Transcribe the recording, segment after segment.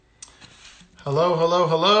Hello, hello,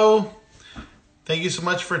 hello. Thank you so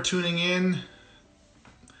much for tuning in.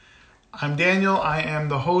 I'm Daniel. I am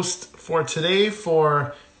the host for today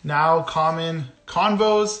for Now Common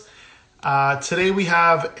Convos. Today we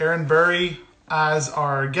have Erin Burry as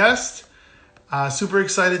our guest. Super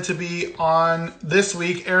excited to be on this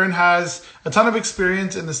week. Erin has a ton of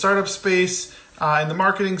experience in the startup space, in the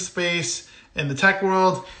marketing space, in the tech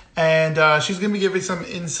world, and she's going to be giving some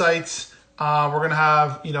insights. We're going to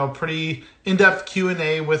have pretty in-depth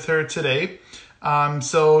Q&A with her today.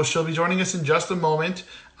 So she'll be joining us in just a moment.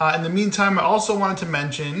 In the meantime, I also wanted to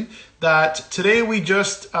mention that today we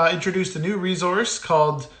just introduced a new resource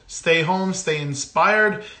called Stay Home, Stay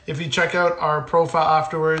Inspired. If you check out our profile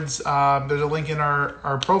afterwards, there's a link in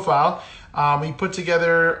our profile. We put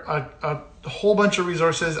together a whole bunch of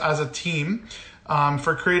resources as a team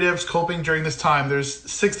for creatives coping during this time. There's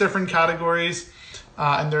 6 different categories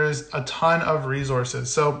and there's a ton of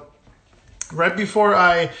resources. So right before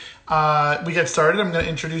we get started, I'm going to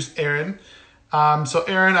introduce Erin. So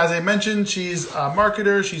Erin, as I mentioned, she's a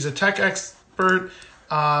marketer. She's a tech expert.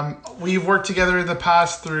 We've worked together in the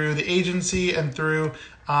past through the agency and through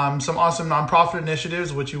some awesome nonprofit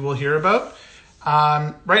initiatives, which you will hear about.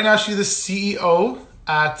 Right now, she's the CEO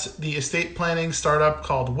at the estate planning startup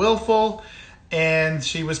called Willful, and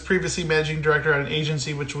she was previously managing director at an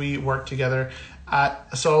agency which we worked together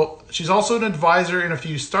at. So she's also an advisor in a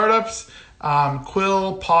few startups.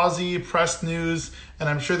 Quill, Pawsey, Press News, and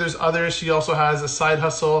I'm sure there's others. She also has a side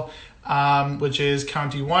hustle, which is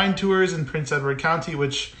County Wine Tours in Prince Edward County,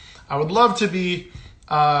 which I would love to be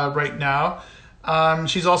right now.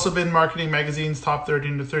 She's also been Marketing Magazine's Top 30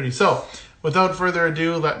 Under 30. So without further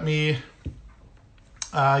ado, let me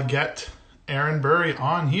get Erin Burry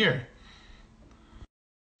on here.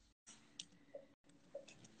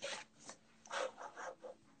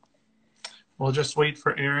 We'll just wait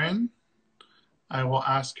for Erin. I will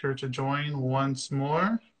ask her to join once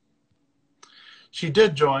more. She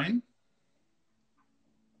did join.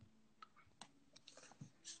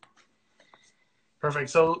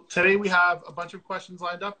 Perfect. So today we have a bunch of questions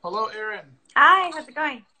lined up. Hello, Erin. Hi, how's it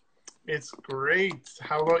going? It's great.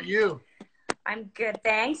 How about you? I'm good,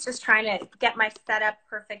 thanks. Just trying to get my setup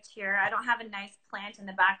perfect here. I don't have a nice plant in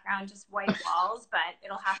the background, just white walls, but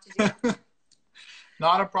it'll have to do.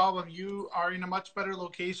 Not a problem. You are in a much better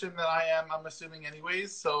location than I am, I'm assuming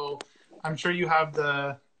anyways. So I'm sure you have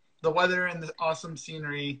the weather and the awesome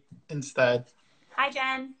scenery instead. Hi,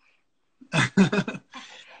 Jen. Yeah,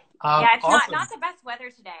 it's Awesome. not the best weather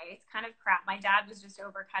today. It's kind of crap. My dad was just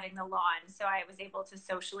over cutting the lawn, so I was able to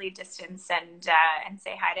socially distance and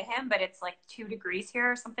say hi to him. But it's like 2 degrees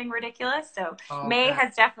here or something ridiculous. So Okay. May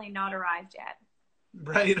has definitely not arrived yet.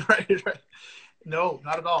 Right. No,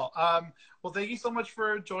 not at all. Well, thank you so much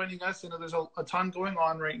for joining us. I know there's a ton going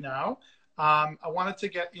on right now. I wanted to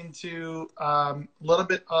get into a little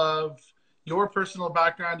bit of your personal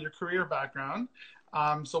background, your career background.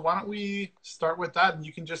 So why don't we start with that, and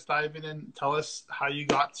you can just dive in and tell us how you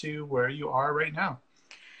got to where you are right now.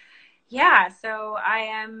 Yeah, so I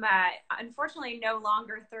am unfortunately no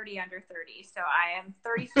longer 30 under 30. So I am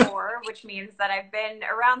 34, which means that I've been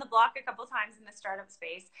around the block a couple times in the startup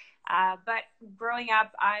space. But growing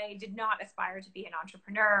up, I did not aspire to be an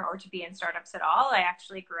entrepreneur or to be in startups at all. I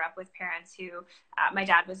actually grew up with parents who, my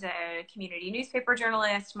dad was a community newspaper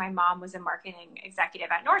journalist. My mom was a marketing executive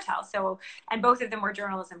at Nortel. So, and both of them were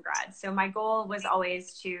journalism grads. So my goal was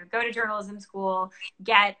always to go to journalism school,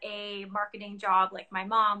 get a marketing job like my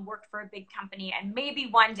mom, worked for a big company, and maybe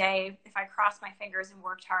one day, if I crossed my fingers and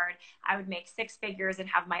worked hard, I would make 6 figures and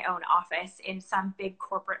have my own office in some big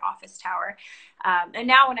corporate office tower. And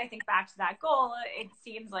now when I think back to that goal, it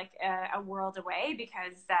seems like a world away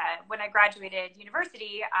because when I graduated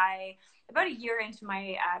university, about a year into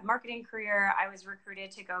my marketing career, I was recruited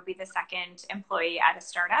to go be the second employee at a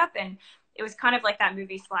startup. And it was kind of like that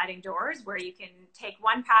movie Sliding Doors, where you can take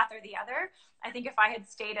one path or the other. I think if I had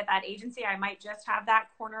stayed at that agency, I might just have that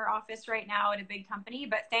corner office right now at a big company.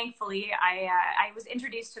 But thankfully, I was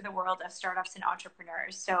introduced to the world of startups and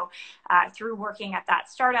entrepreneurs. So through working at that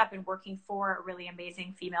startup and working for a really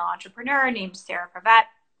amazing female entrepreneur named Sarah Pravette,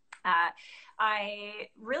 I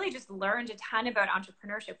really just learned a ton about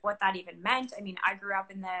entrepreneurship, what that even meant. I mean, I grew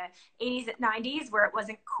up in the 80s and 90s where it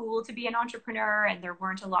wasn't cool to be an entrepreneur and there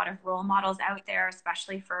weren't a lot of role models out there,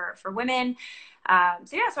 especially for women.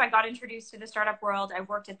 So I got introduced to the startup world. I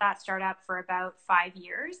worked at that startup for about 5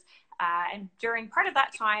 years. And during part of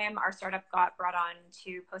that time, our startup got brought on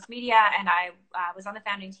to Postmedia, and I was on the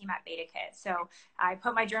founding team at BetaKit. So I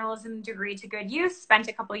put my journalism degree to good use, spent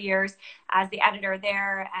a couple years as the editor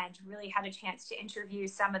there, and really had a chance to interview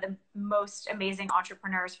some of the most amazing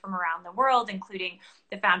entrepreneurs from around the world, including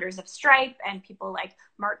the founders of Stripe and people like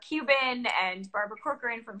Mark Cuban and Barbara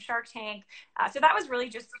Corcoran from Shark Tank. So that was really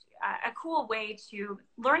just a cool way to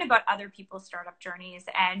learn about other people's startup journeys.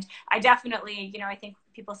 And I definitely, I think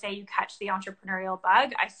people say you catch the entrepreneurial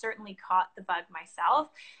bug. I certainly caught the bug myself.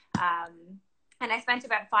 And I spent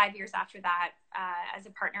about 5 years after that as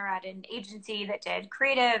a partner at an agency that did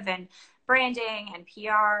creative and branding and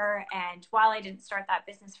PR. And while I didn't start that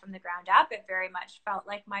business from the ground up, it very much felt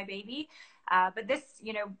like my baby. But this,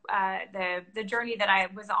 the journey that I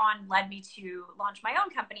was on led me to launch my own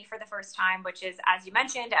company for the first time, which is, as you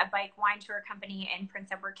mentioned, a bike wine tour company in Prince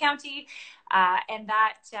Edward County. And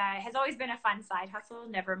that has always been a fun side hustle,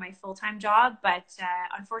 never my full-time job, but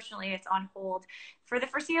unfortunately it's on hold for the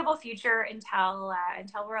foreseeable future until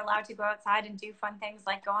we're allowed to go outside and do fun things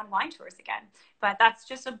like go on wine tours again. But that's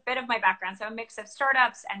just a bit of my background. So a mix of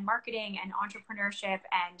startups and marketing and entrepreneurship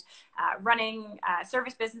and running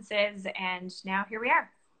service businesses. And now here we are.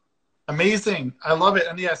 Amazing. I love it.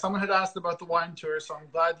 And yeah, someone had asked about the wine tour, so I'm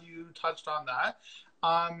glad you touched on that.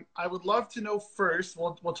 I would love to know first,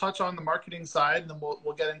 we'll touch on the marketing side, and then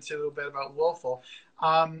we'll get into a bit about Willful.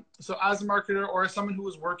 So as a marketer or as someone who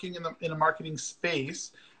was working in a marketing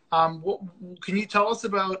space, can you tell us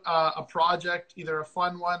about a project, either a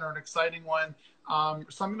fun one or an exciting one,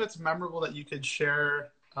 something that's memorable that you could share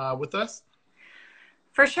with us?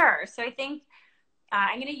 For sure. So I think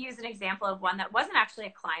I'm going to use an example of one that wasn't actually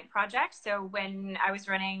a client project. So when I was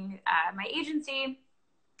running my agency,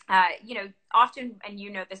 often, and you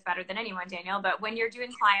know this better than anyone, Daniel, but when you're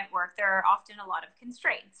doing client work, there are often a lot of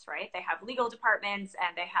constraints, right? They have legal departments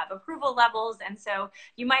and they have approval levels. And so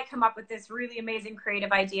you might come up with this really amazing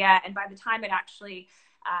creative idea. And by the time it actually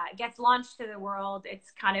gets launched to the world,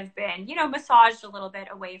 it's kind of been, massaged a little bit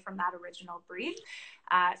away from that original brief.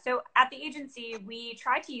 So at the agency, we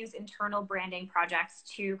try to use internal branding projects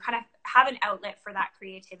to kind of have an outlet for that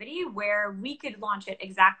creativity where we could launch it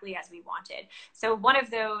exactly as we wanted. So one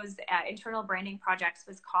of those internal branding projects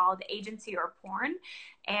was called Agency or Porn.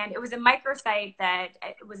 And it was a microsite that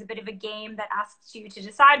it was a bit of a game that asked you to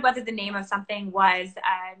decide whether the name of something was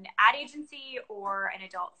an ad agency or an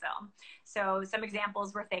adult film. So some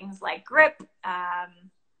examples were things like Grip,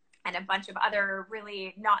 and a bunch of other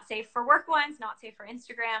really not safe for work ones, not safe for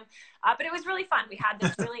Instagram. But it was really fun. We had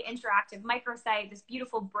this really interactive microsite, this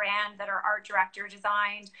beautiful brand that our art director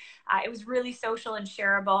designed. It was really social and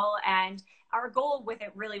shareable. And our goal with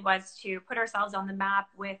it really was to put ourselves on the map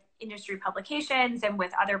with industry publications and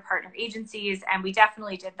with other partner agencies. And we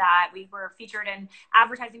definitely did that. We were featured in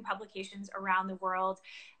advertising publications around the world.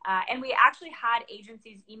 And we actually had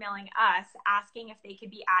agencies emailing us asking if they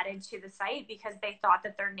could be added to the site because they thought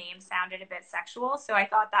that their name sounded a bit sexual. So I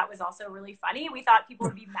thought that was also really funny. We thought people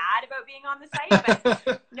would be mad about being on the site,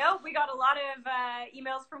 but no, we got a lot of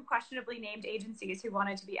emails from questionably named agencies who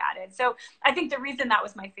wanted to be added. So I think the reason that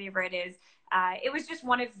was my favorite is it was just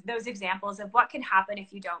one of those examples of what can happen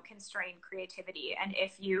if you don't constrain creativity. And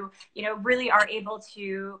if you, really are able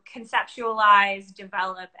to conceptualize,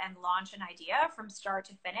 develop, and launch an idea from start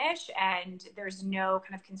to finish, and there's no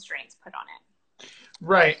kind of constraints put on it.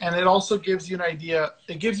 Right. And it also gives you an idea.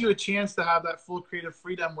 It gives you a chance to have that full creative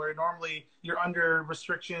freedom where normally you're under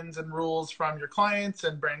restrictions and rules from your clients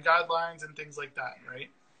and brand guidelines and things like that, right?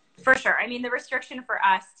 For sure. I mean, the restriction for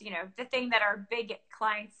us, the thing that our big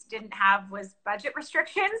clients didn't have was budget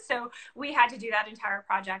restrictions. So we had to do that entire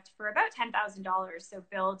project for about $10,000. So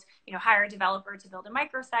hire a developer to build a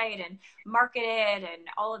microsite and market it and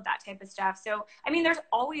all of that type of stuff. So, I mean, there's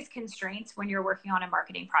always constraints when you're working on a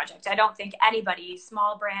marketing project. I don't think anybody,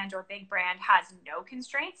 small brand or big brand, has no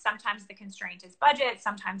constraints. Sometimes the constraint is budget.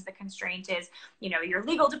 Sometimes the constraint is, your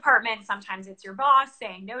legal department. Sometimes it's your boss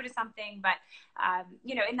saying no to something. But,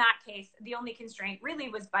 in that case, the only constraint really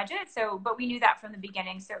was budget. But we knew that from the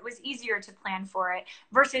beginning. So it was easier to plan for it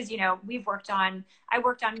versus, I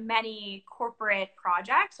worked on many corporate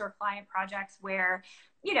projects or client projects where,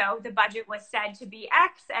 the budget was said to be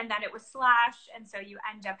X and then it was slashed. And so you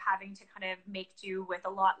end up having to kind of make do with a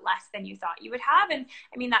lot less than you thought you would have. And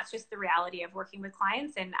I mean, that's just the reality of working with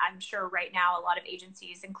clients. And I'm sure right now, a lot of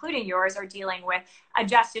agencies, including yours, are dealing with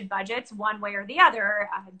adjusted budgets one way or the other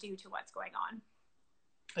due to what's going on.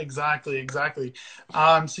 Exactly.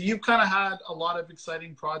 So you've kind of had a lot of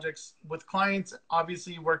exciting projects with clients.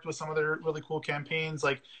 Obviously, you worked with some other really cool campaigns,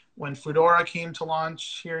 like when Foodora came to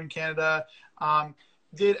launch here in Canada.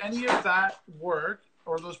 Did any of that work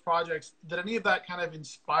or those projects, did any of that kind of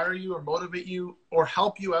inspire you or motivate you or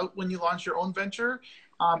help you out when you launch your own venture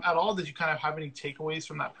at all? Did you kind of have any takeaways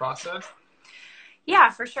from that process? Yeah,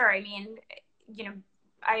 for sure. I mean, you know,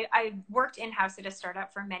 I worked in-house at a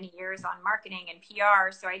startup for many years on marketing and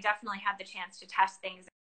PR, so I definitely had the chance to test things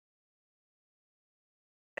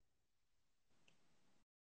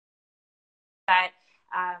that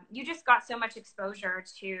you just got so much exposure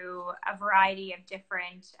to a variety of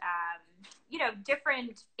different,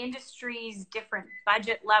 different industries, different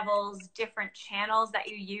budget levels, different channels that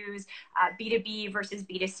you use, B2B versus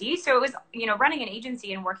B2C. So it was, running an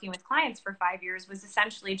agency and working with clients for 5 years was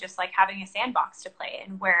essentially just like having a sandbox to play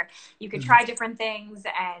in where you could try different things.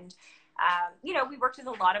 And, we worked with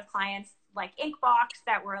a lot of clients like Inkbox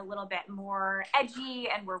that were a little bit more edgy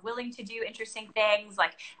and were willing to do interesting things.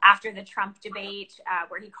 Like after the Trump debate,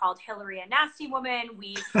 where he called Hillary a nasty woman,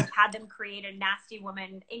 we had them create a nasty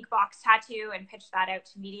woman Inkbox tattoo and pitch that out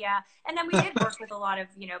to media. And then we did work with a lot of,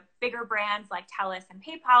 bigger brands like TELUS and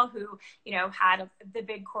PayPal who, had the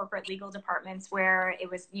big corporate legal departments where it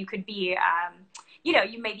was, you could be,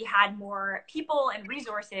 you maybe had more people and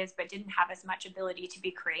resources, but didn't have as much ability to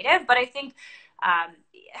be creative. But I think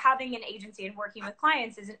having an agency and working with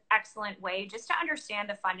clients is an excellent way just to understand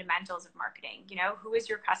the fundamentals of marketing. Who is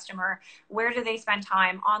your customer? Where do they spend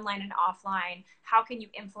time, online and offline? How can you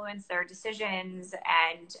influence their decisions?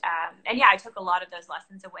 And yeah, I took a lot of those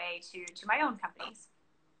lessons away to my own companies.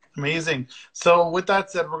 Amazing. So with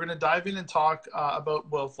that said, we're going to dive in and talk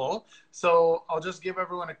about Willful. So I'll just give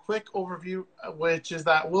everyone a quick overview, which is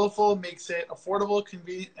that Willful makes it affordable,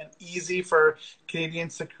 convenient, and easy for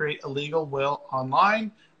Canadians to create a legal will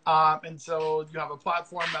online. And so you have a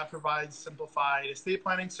platform that provides simplified estate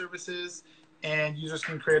planning services, and users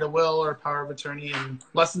can create a will or power of attorney in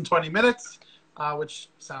less than 20 minutes, which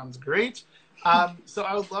sounds great. So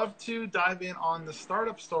I would love to dive in on the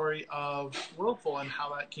startup story of Willful and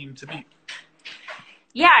how that came to be.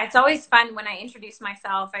 Yeah, it's always fun when I introduce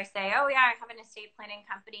myself. I say, oh, yeah, I have an estate planning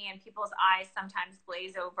company, and people's eyes sometimes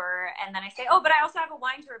glaze over. And then I say, oh, but I also have a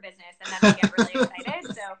wine tour business. And then they get really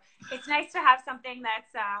excited. So it's nice to have something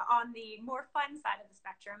that's on the more fun side of the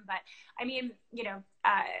spectrum. But I mean,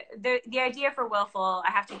 the idea for Willful,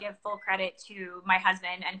 I have to give full credit to my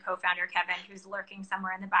husband and co-founder, Kevin, who's lurking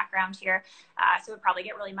somewhere in the background here. So would probably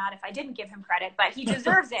get really mad if I didn't give him credit, but he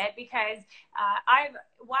deserves it because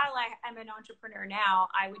while I am an entrepreneur now,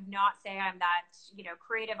 I would not say I'm that,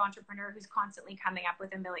 creative entrepreneur who's constantly coming up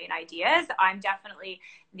with a million ideas. I'm definitely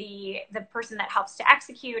the person that helps to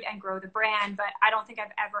execute and grow the brand, but I don't think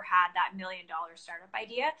I've ever had that $1 million startup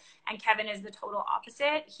idea. And Kevin is the total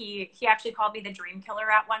opposite. He actually called me the dream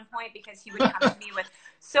killer at one point because he would come to me with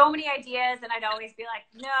so many ideas, and I'd always be like,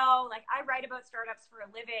 no, like I write about startups for a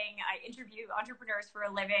living. I interview entrepreneurs for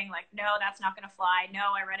a living. Like, no, that's not going to fly.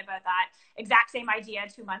 No, I read about that exact same idea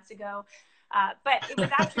 2 months ago. But it was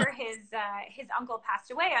after his uncle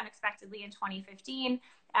passed away unexpectedly in 2015.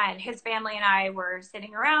 And his family and I were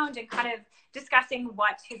sitting around and kind of discussing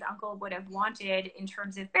what his uncle would have wanted in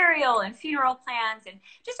terms of burial and funeral plans and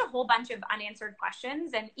just a whole bunch of unanswered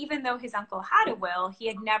questions. And even though his uncle had a will, he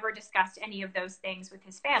had never discussed any of those things with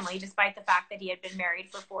his family, despite the fact that he had been married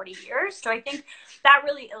for 40 years. So I think that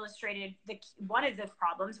really illustrated one of the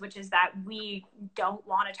problems, which is that we don't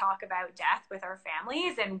want to talk about death with our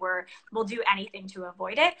families, and we'll do anything to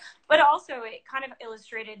avoid it. But also it kind of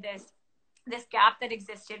illustrated this gap that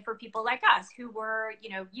existed for people like us who were,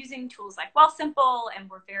 using tools like Wealthsimple and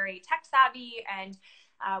were very tech savvy. And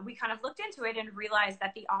we kind of looked into it and realized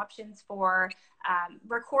that the options for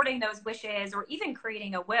recording those wishes or even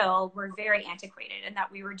creating a will were very antiquated, and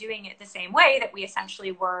that we were doing it the same way that we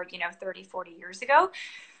essentially were, 30, 40 years ago.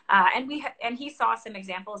 And he saw some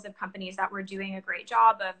examples of companies that were doing a great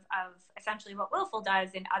job of essentially what Willful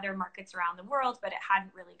does in other markets around the world, but it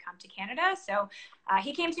hadn't really come to Canada. So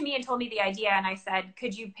he came to me and told me the idea, and I said,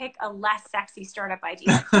 could you pick a less sexy startup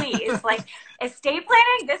idea, please? Like estate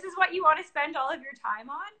planning, this is what you want to spend all of your time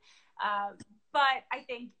on? But I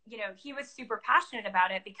think, he was super passionate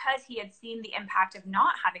about it because he had seen the impact of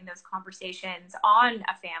not having those conversations on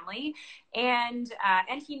a family. And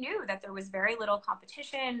he knew that there was very little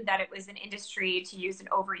competition, that it was an industry, to use an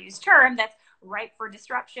overused term, that's ripe for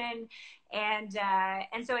disruption. And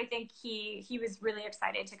so I think he was really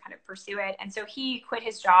excited to kind of pursue it. And so he quit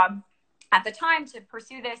his job at the time to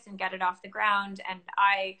pursue this and get it off the ground. And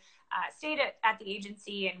I stayed at the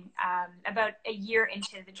agency, and about a year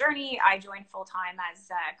into the journey, I joined full-time as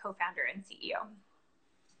co-founder and CEO.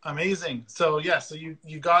 Amazing. So yeah, so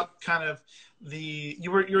you got kind of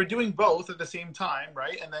you were doing both at the same time,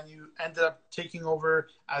 right? And then you ended up taking over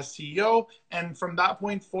as CEO. And from that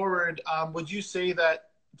point forward, would you say that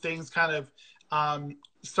things kind of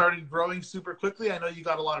started growing super quickly? I know you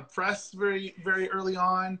got a lot of press very early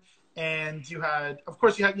on, and of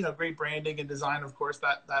course, you had great branding and design. Of course,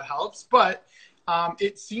 that helps, but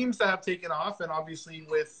it seems to have taken off, and obviously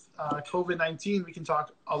with COVID-19, we can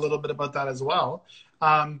talk a little bit about that as well.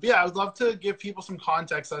 But yeah, I would love to give people some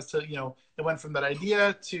context as to, it went from that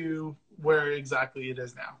idea to where exactly it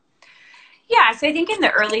is now. Yeah, so I think in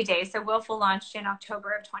the early days, so Willful launched in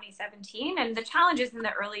October of 2017, and the challenges in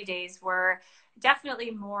the early days were definitely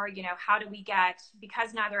more, how do we get,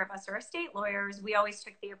 because neither of us are estate lawyers, we always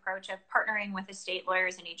took the approach of partnering with estate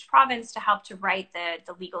lawyers in each province to help to write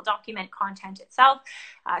the legal document content itself.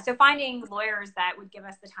 So finding lawyers that would give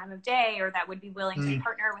us the time of day or that would be willing to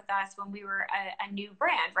partner with us when we were a new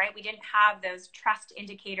brand, right? We didn't have those trust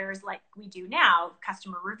indicators like we do now,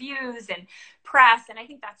 customer reviews and press. And I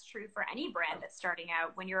think that's true for any brand that's starting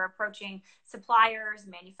out. When you're approaching suppliers,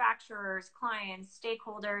 manufacturers, clients,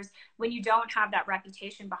 stakeholders, when you don't have that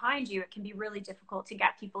reputation behind you, it can be really difficult to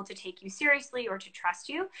get people to take you seriously or to trust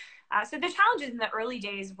you. So the challenges in the early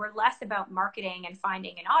days were less about marketing and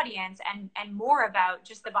finding an audience and more about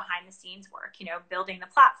just the behind the scenes work, building the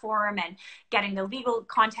platform and getting the legal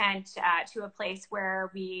content to a place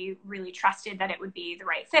where we really trusted that it would be the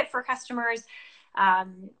right fit for customers.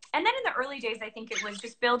 And then in the early days, I think it was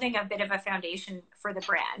just building a bit of a foundation for the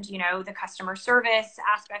brand, the customer service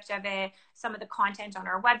aspect of it, some of the content on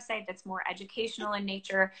our website that's more educational in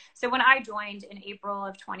nature. So when I joined in April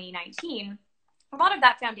of 2019, a lot of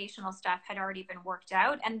that foundational stuff had already been worked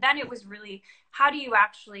out. And then it was really, how do you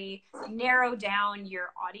actually narrow down your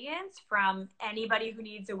audience from anybody who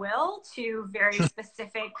needs a will to very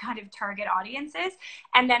specific kind of target audiences?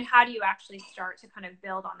 And then how do you actually start to kind of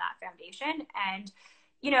build on that foundation? And,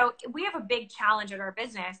 we have a big challenge in our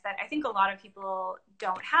business that I think a lot of people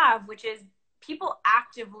don't have, which is people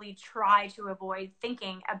actively try to avoid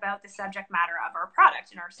thinking about the subject matter of our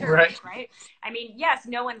product and our service, right? I mean, yes,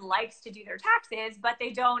 no one likes to do their taxes, but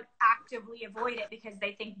they don't actively avoid it because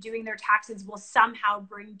they think doing their taxes will somehow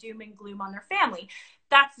bring doom and gloom on their family.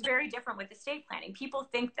 That's very different with estate planning. People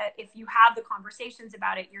think that if you have the conversations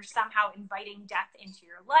about it, you're somehow inviting death into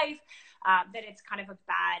your life, that it's kind of a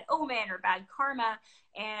bad omen or bad karma.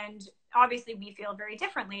 And obviously we feel very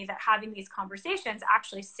differently that having these conversations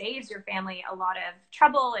actually saves your family a lot of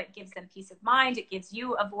trouble. It gives them peace of mind. It gives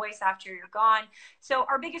you a voice after you're gone. So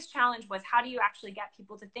our biggest challenge was, how do you actually get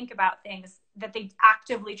people to think about things that they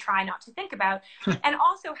actively try not to think about? And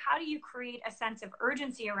also, how do you create a sense of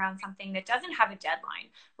urgency around something that doesn't have a deadline,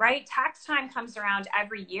 right? Tax time comes around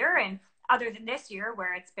every year, and other than this year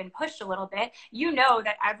where it's been pushed a little bit,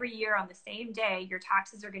 that every year on the same day, your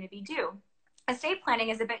taxes are going to be due. Estate planning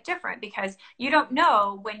is a bit different because you don't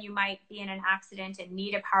know when you might be in an accident and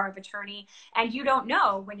need a power of attorney, and you don't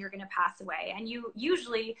know when you're going to pass away. And you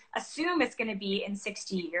usually assume it's going to be in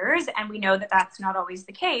 60 years, and we know that that's not always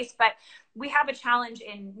the case, but we have a challenge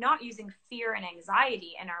in not using fear and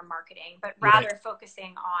anxiety in our marketing, but rather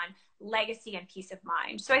focusing on legacy and peace of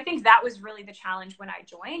mind. So I think that was really the challenge when I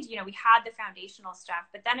joined. We had the foundational stuff,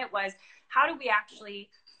 but then it was, how do we actually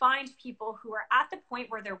find people who are at the point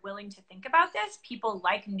where they're willing to think about this, people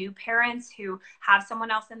like new parents who have someone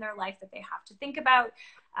else in their life that they have to think about,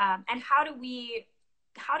 and how do we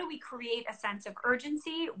create a sense of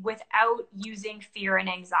urgency without using fear and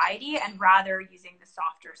anxiety, and rather using the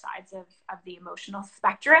softer sides of the emotional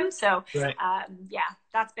spectrum. So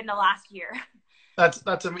that's been the last year.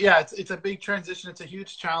 It's a big transition. It's a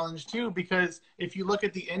huge challenge too, because if you look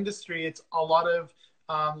at the industry, it's a lot of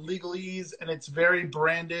legalese, and it's very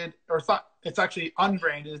branded, it's actually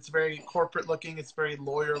unbranded. It's very corporate looking. It's very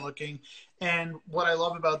lawyer looking. And what I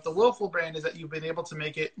love about the Willful brand is that you've been able to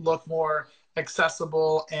make it look more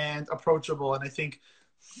accessible and approachable. And I think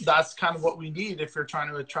that's kind of what we need if you're trying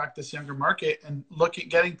to attract this younger market and look at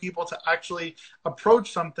getting people to actually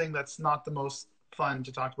approach something that's not the most fun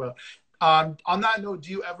to talk about. On that note,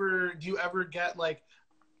 do you ever get like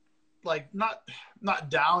not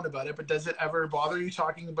down about it, but does it ever bother you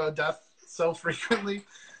talking about death so frequently?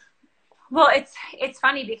 Well, it's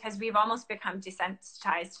funny because we've almost become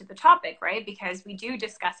desensitized to the topic, right? Because we do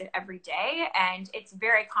discuss it every day, and it's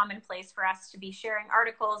very commonplace for us to be sharing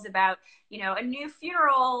articles about, a new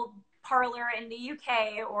funeral parlor in the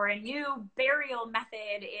UK or a new burial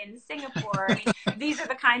method in Singapore. I mean, these are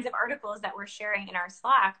the kinds of articles that we're sharing in our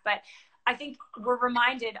Slack. But I think we're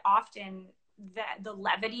reminded often the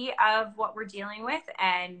levity of what we're dealing with,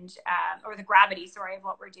 and or the gravity, sorry, of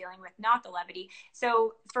what we're dealing with, not the levity.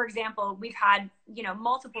 So for example, we've had, you know,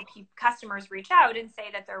 multiple customers reach out and say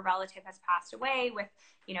that their relative has passed away with,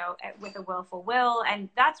 you know, with a willful will. And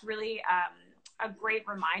that's really a great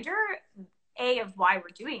reminder, of why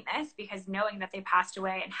we're doing this, because knowing that they passed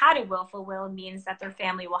away and had a willful will means that their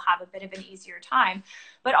family will have a bit of an easier time.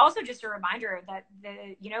 But also just a reminder that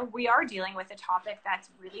we are dealing with a topic that's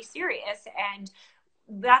really serious. And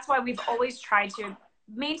that's why we've always tried to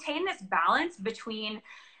maintain this balance between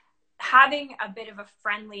having a bit of a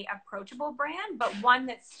friendly, approachable brand, but one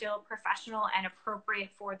that's still professional and appropriate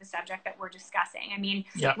for the subject that we're discussing. I mean,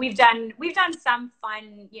 we've done some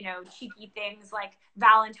fun, you know, cheeky things like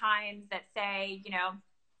Valentine's that say, you know,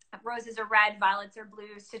 roses are red, violets are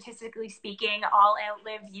blue. Statistically speaking, I'll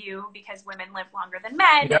outlive you because women live longer than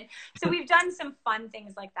men. Yep. And so we've done some fun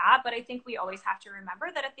things like that. But I think we always have to remember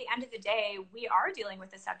that at the end of the day, we are dealing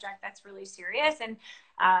with a subject that's really serious. And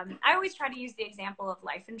I always try to use the example of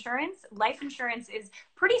life insurance. Life insurance is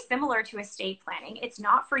pretty similar to estate planning. It's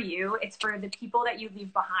not for you. It's for the people that you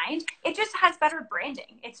leave behind. It just has better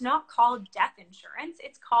branding. It's not called death insurance.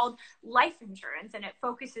 It's called life insurance. And it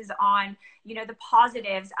focuses on, you know, the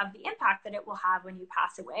positives of the impact that it will have when you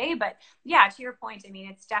pass away. But yeah, to your point, I mean,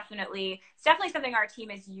 it's definitely something our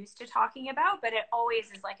team is used to talking about, but it always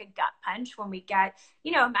is like a gut punch when we get,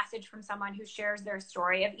 you know, a message from someone who shares their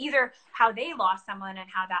story of either how they lost someone and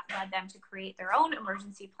how that led them to create their own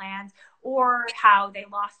emergency plans, or how they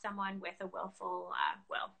lost someone with a willful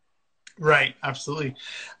will. Right. Absolutely.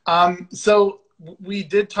 So we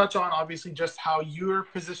did touch on obviously just how you're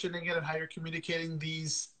positioning it and how you're communicating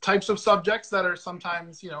these types of subjects that are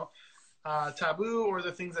sometimes, you know, taboo, or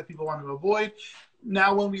the things that people want to avoid.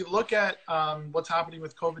 Now, when we look at what's happening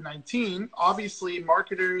with COVID-19, obviously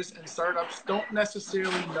marketers and startups don't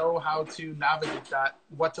necessarily know how to navigate that,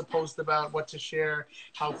 what to post about, what to share,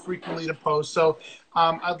 how frequently to post. So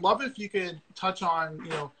I'd love if you could touch on, you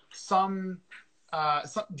know,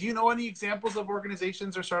 do you know any examples of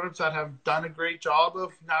organizations or startups that have done a great job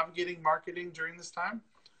of navigating marketing during this time?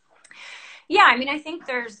 Yeah, I mean, I think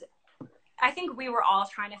we were all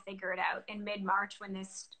trying to figure it out in mid-March when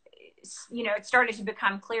this, you know, it started to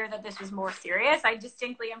become clear that this was more serious. I'm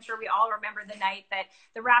sure we all remember the night that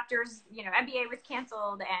the Raptors, you know, NBA was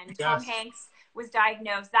canceled and Tom Hanks was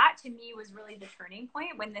diagnosed. That to me was really the turning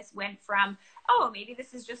point, when this went from, oh, maybe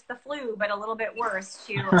this is just the flu, but a little bit worse,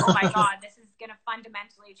 to, oh my God, this is going to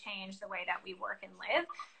fundamentally change the way that we work and live.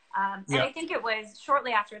 And I think it was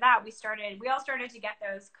shortly after that we all started to get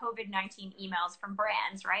those COVID-19 emails from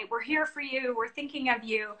brands, right? We're here for you. We're thinking of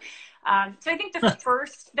you. So I think the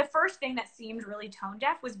first thing that seemed really tone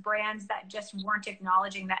deaf was brands that just weren't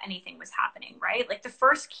acknowledging that anything was happening, right? Like the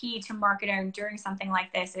first key to marketing during something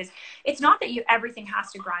like this is, it's not that everything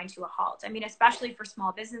has to grind to a halt. I mean, especially for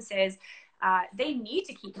small businesses, they need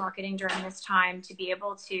to keep marketing during this time to be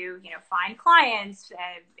able to, you know, find clients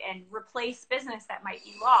and replace business that might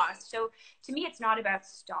be lost. So to me, it's not about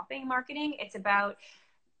stopping marketing. It's about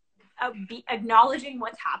acknowledging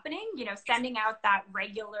what's happening, you know, sending out that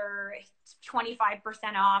regular 25%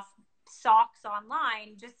 off socks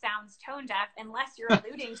online just sounds tone deaf, unless you're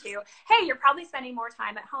alluding to, hey, you're probably spending more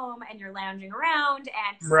time at home and you're lounging around,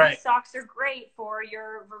 and these socks are great for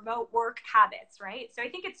your remote work habits, right? So I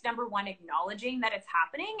think it's number one, acknowledging that it's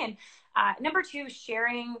happening, and number two,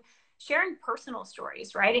 sharing personal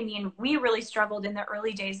stories, right? I mean, we really struggled in the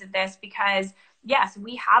early days of this because, yes,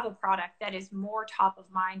 we have a product that is more top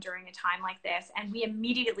of mind during a time like this, and we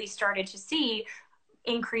immediately started to see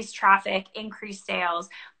increased traffic, increased sales.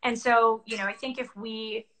 And so, you know, I think if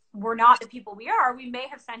we were not the people we are, we may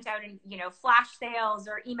have sent out, you know, flash sales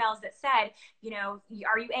or emails that said, you know,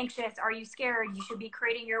 are you anxious? Are you scared? You should be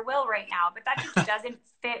creating your will right now. But that just doesn't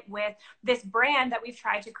fit with this brand that we've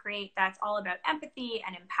tried to create that's all about empathy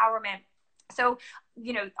and empowerment. So,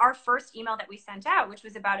 you know, our first email that we sent out, which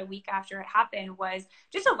was about a week after it happened, was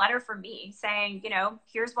just a letter from me saying, you know,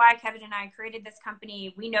 here's why Kevin and I created this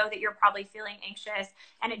company. We know that you're probably feeling anxious.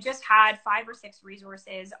 And it just had 5 or 6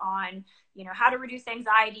 resources on, you know, how to reduce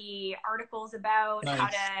anxiety, articles about how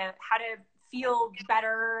to feel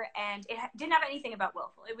better. And it didn't have anything about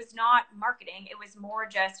willful. It was not marketing. It was more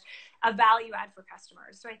just a value add for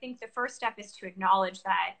customers. So I think the first step is to acknowledge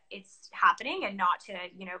that it's happening and not to,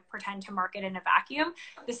 you know, pretend to market in a vacuum.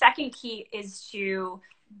 The second key is to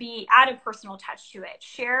add a personal touch to it.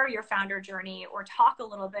 Share your founder journey, or talk a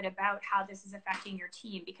little bit about how this is affecting your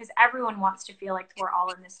team, because everyone wants to feel like we're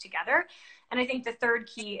all in this together. And I think the third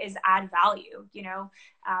key is add value, you know,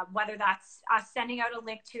 whether that's us sending out a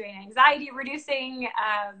link to an anxiety reducing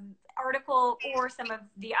article, or some of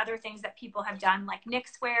the other things that people have done, like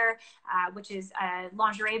Knixwear, which is a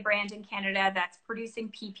lingerie brand in Canada that's producing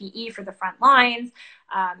PPE for the front lines.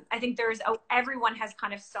 I think everyone has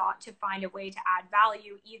kind of sought to find a way to add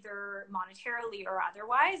value, either monetarily or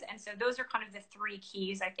otherwise. And so those are kind of the three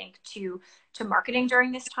keys, I think, to marketing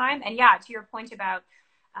during this time. And yeah, to your point about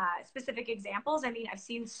specific examples, I mean, I've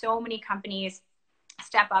seen so many companies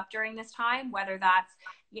step up during this time, whether that's,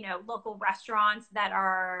 you know, local restaurants that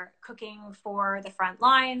are cooking for the front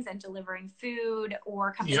lines and delivering food,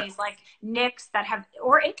 or companies like Knix that have,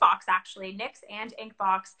 or Inkbox actually, Knix and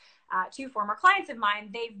Inkbox, two former clients of mine,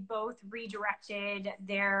 they've both redirected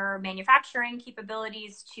their manufacturing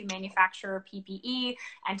capabilities to manufacture PPE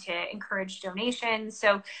and to encourage donations.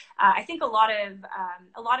 So I think a lot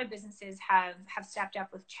of businesses have stepped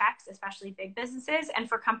up with checks, especially big businesses. And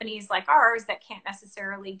for companies like ours that can't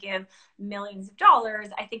necessarily give millions of dollars,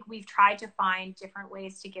 I think we've tried to find different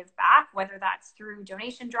ways to give back, whether that's through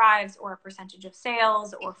donation drives or a percentage of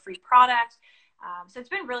sales or free product. So it's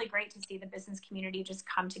been really great to see the business community just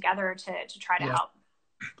come together to try to help.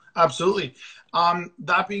 Absolutely.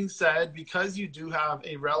 That being said, because you do have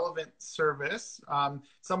a relevant service,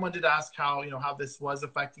 someone did ask how this was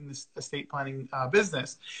affecting the estate planning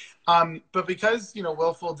business. But because,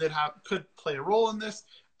 Willful could play a role in this,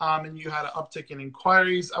 and you had an uptick in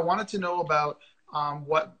inquiries, I wanted to know about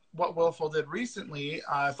what Willful did recently.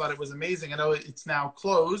 I thought it was amazing. I know it's now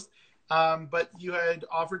closed. But you had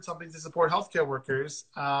offered something to support healthcare workers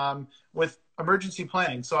with emergency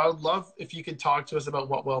planning. So I would love if you could talk to us about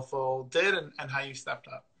what Willful did and how you stepped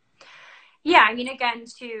up. Yeah, I mean, again,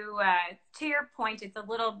 to your point, it's a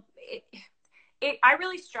little. I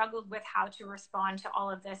really struggled with how to respond to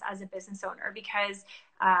all of this as a business owner, because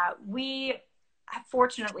we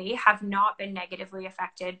fortunately have not been negatively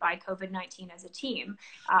affected by COVID-19 as a team.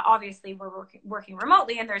 Obviously, we're working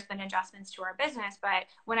remotely and there's been adjustments to our business. But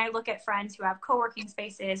when I look at friends who have co-working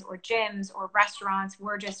spaces or gyms or restaurants,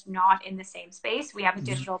 we're just not in the same space. We have a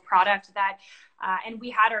digital product that, and we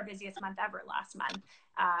had our busiest month ever last month.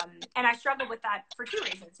 And I struggle with that for two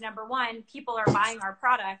reasons. Number one, people are buying our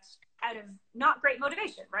product out of not great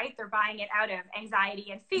motivation, right? They're buying it out of anxiety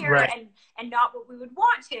and fear, right, and not what we would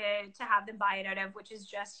want to have them buy it out of, which is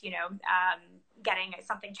just, getting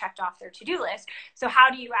something checked off their to-do list. So how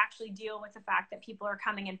do you actually deal with the fact that people are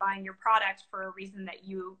coming and buying your product for a reason that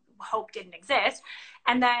you hope didn't exist?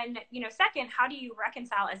 And then, second, how do you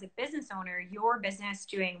reconcile as a business owner your business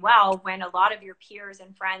doing well when a lot of your peers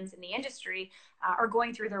and friends in the industry are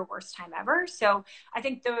going through their worst time ever? So I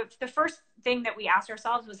think the first thing that we asked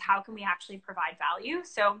ourselves was, how can we actually provide value?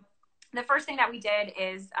 So the first thing that we did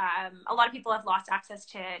is a lot of people have lost access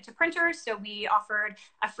to printers. So we offered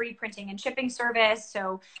a free printing and shipping service.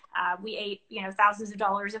 So we ate, thousands of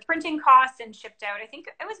dollars of printing costs and shipped out, I think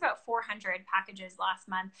it was about 400 packages last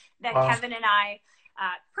month that Kevin and I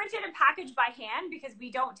printed and packaged by hand, because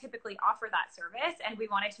we don't typically offer that service and we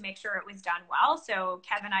wanted to make sure it was done well. So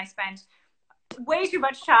Kevin and I spent way too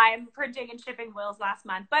much time printing and shipping wills last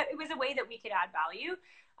month, but it was a way that we could add value.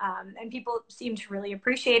 And people seemed to really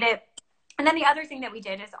appreciate it. And then the other thing that we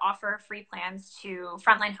did is offer free plans to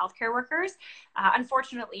frontline healthcare workers.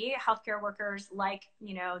 Unfortunately, healthcare workers like,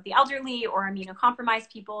 the elderly or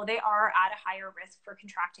immunocompromised people, they are at a higher risk for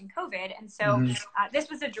contracting COVID. And so this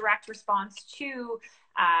was a direct response to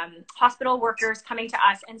hospital workers coming to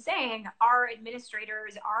us and saying, our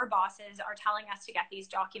administrators, our bosses are telling us to get these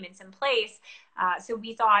documents in place. So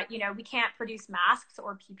we thought, we can't produce masks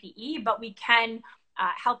or PPE, but we can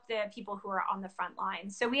help the people who are on the front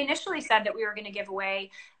lines. So we initially said that we were going to give away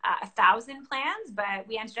 1,000 plans, but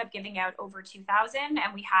we ended up giving out over 2,000, and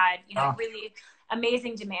we had really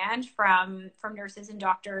amazing demand from nurses and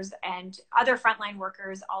doctors and other frontline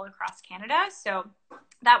workers all across Canada. So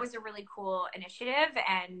that was a really cool initiative,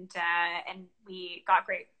 and we got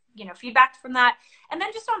great feedback from that. And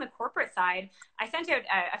then just on the corporate side, I sent out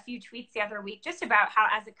a few tweets the other week just about how,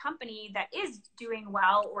 as a company that is doing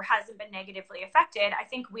well or hasn't been negatively affected, I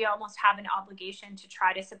think we almost have an obligation to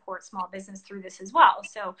try to support small business through this as well.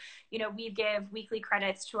 So, we give weekly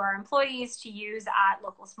credits to our employees to use at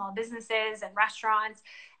local small businesses and restaurants.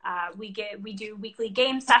 We do weekly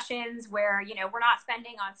game sessions where, we're not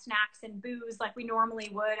spending on snacks and booze like we normally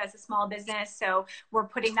would as a small business. So we're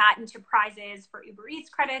putting that into prizes for Uber Eats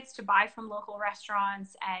credits to buy from local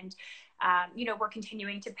restaurants. And, we're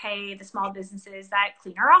continuing to pay the small businesses that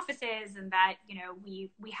clean our offices and that, we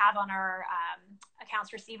have on our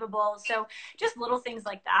accounts receivable. So just little things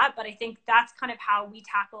like that. But I think that's kind of how we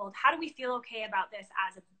tackled, how do we feel okay about this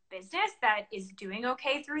as a business that is doing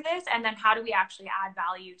okay through this, and then how do we actually add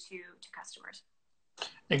value to customers?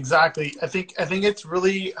 Exactly. I think it's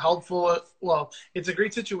really helpful. Well, it's a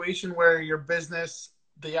great situation where your business,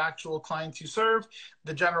 the actual clients you serve,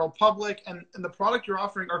 the general public, and the product you're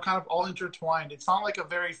offering are kind of all intertwined. It's not like a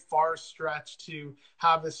very far stretch to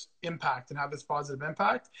have this impact and have this positive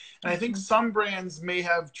impact. And I think Mm-hmm. some brands may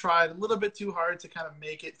have tried a little bit too hard to kind of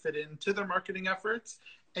make it fit into their marketing efforts.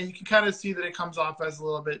 And you can kind of see that it comes off as a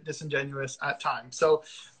little bit disingenuous at times. So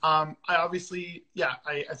I obviously, yeah,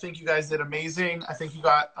 I think you guys did amazing. I think you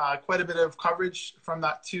got quite a bit of coverage from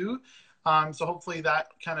that too. So hopefully that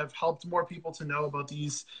kind of helped more people to know about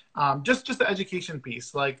these, just the education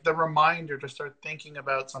piece, like the reminder to start thinking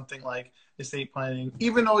about something like estate planning,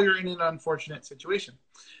 even though you're in an unfortunate situation.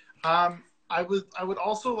 I would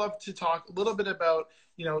also love to talk a little bit about,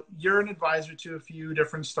 you're an advisor to a few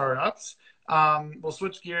different startups. We'll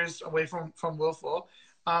switch gears away from Willful.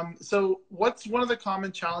 So what's one of the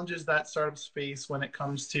common challenges that startups face when it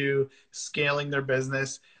comes to scaling their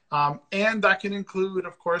business? And that can include,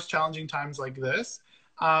 of course, challenging times like this.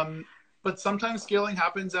 But sometimes scaling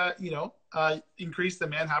happens increased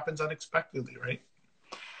demand happens unexpectedly, right?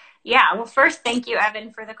 Yeah, well, first, thank you,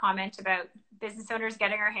 Evan, for the comment about business owners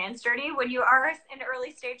getting our hands dirty. When you are an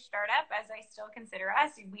early stage startup, as I still consider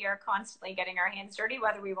us, we are constantly getting our hands dirty,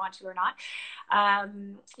 whether we want to or not.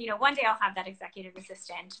 One day I'll have that executive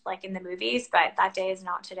assistant like in the movies, but that day is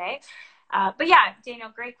not today. But yeah, Daniel,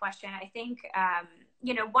 great question. I think,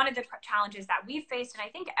 one of the challenges that we've faced, and I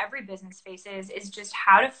think every business faces, is just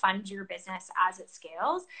how to fund your business as it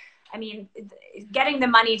scales. I mean, getting the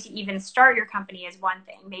money to even start your company is one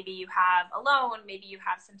thing. Maybe you have a loan, maybe you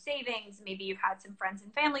have some savings, maybe you've had some friends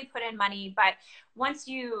and family put in money. But once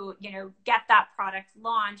you get that product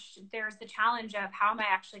launched, there's the challenge of how am I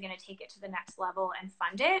actually going to take it to the next level and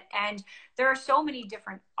fund it? And there are so many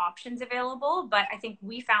different options available, but I think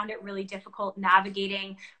we found it really difficult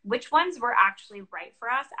navigating which ones were actually right for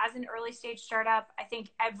us as an early stage startup. I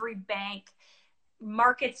think every bank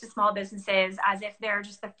markets to small businesses as if they're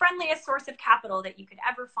just the friendliest source of capital that you could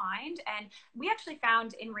ever find. And we actually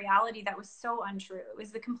found in reality that was so untrue. It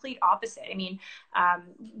was the complete opposite. I mean,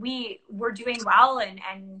 we were doing well and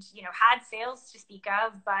had sales to speak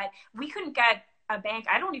of, but we couldn't get a bank.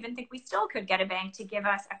 I don't even think we still could get a bank to give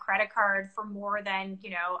us a credit card for more than,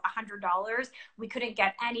 $100. We couldn't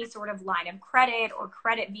get any sort of line of credit or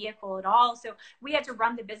credit vehicle at all. So we had to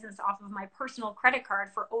run the business off of my personal credit card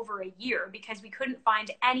for over a year because we couldn't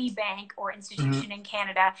find any bank or institution Mm-hmm. in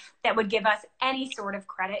Canada that would give us any sort of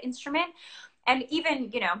credit instrument. And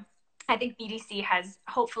even, I think BDC has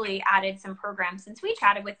hopefully added some programs since we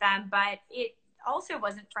chatted with them, but it also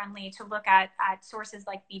wasn't friendly to look at sources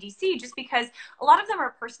like BDC just because a lot of them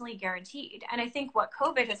are personally guaranteed. And I think what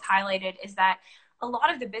COVID has highlighted is that a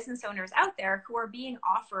lot of the business owners out there who are being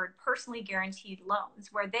offered personally guaranteed loans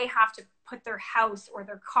where they have to put their house or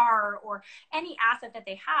their car or any asset that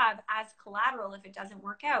they have as collateral if it doesn't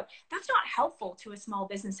work out, that's not helpful to a small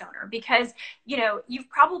business owner because you've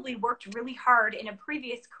probably worked really hard in a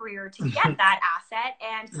previous career to get that asset,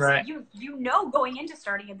 and Right. going into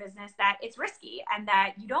starting a business that it's risky and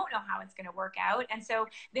that you don't know how it's going to work out. And so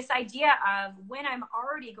this idea of when I'm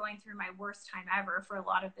already going through my worst time ever for a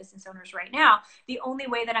lot of business owners right now, the only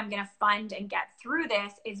way that I'm going to fund and get through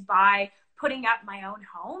this is by putting up my own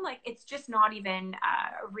home. Like, it's just not even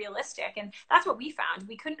realistic. And that's what we found.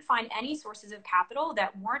 We couldn't find any sources of capital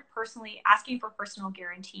that weren't personally asking for personal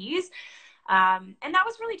guarantees. And that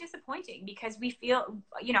was really disappointing because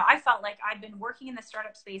I felt like I'd been working in the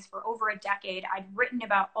startup space for over a decade. I'd written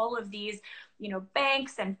about all of these,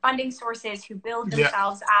 banks and funding sources who build Yeah.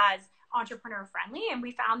 themselves as entrepreneur friendly. And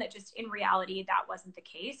we found that just in reality, that wasn't the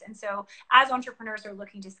case. And so as entrepreneurs are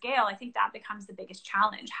looking to scale, I think that becomes the biggest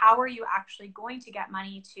challenge. How are you actually going to get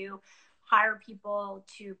money to hire people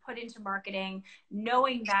to put into marketing,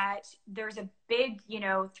 knowing that there's a big,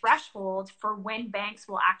 threshold for when banks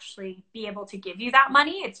will actually be able to give you that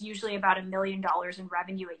money? It's usually about $1 million in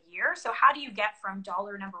revenue a year. So how do you get from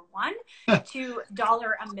dollar number one to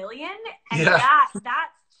 $1 million? And Yeah.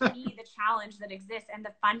 that's to me the challenge that exists and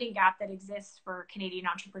the funding gap that exists for Canadian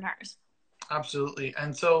entrepreneurs. Absolutely.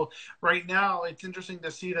 And so right now it's interesting to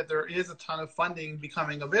see that there is a ton of funding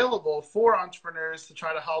becoming available for entrepreneurs to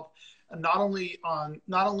try to help not only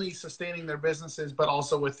sustaining their businesses, but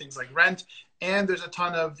also with things like rent. And there's a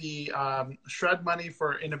ton of the SHRED money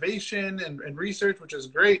for innovation and research, which is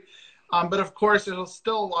great. But of course, there's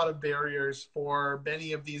still a lot of barriers for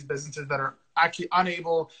many of these businesses that are actually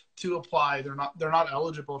unable to apply. They're not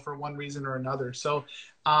eligible for one reason or another. So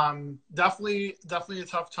definitely a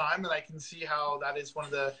tough time, and I can see how that is one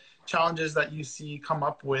of the challenges that you see come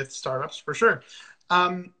up with startups for sure.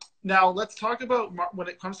 Now, let's talk about when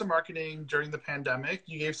it comes to marketing during the pandemic.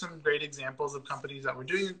 You gave some great examples of companies that were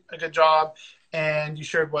doing a good job, and you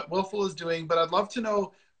shared what Willful is doing. But I'd love to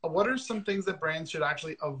know what are some things that brands should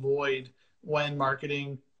actually avoid when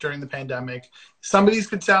marketing during the pandemic? Some of these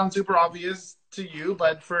could sound super obvious to you,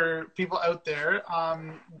 but for people out there,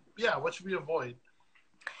 yeah, what should we avoid?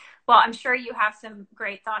 Well, I'm sure you have some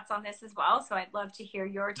great thoughts on this as well, so I'd love to hear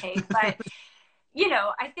your take. But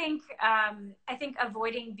I think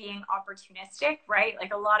avoiding being opportunistic, right?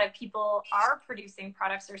 Like a lot of people are producing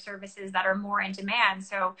products or services that are more in demand.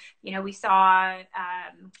 So, we saw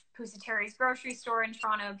Pusateri's grocery store in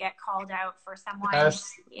Toronto get called out for someone,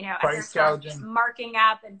 Yes, at their price store gouging. marking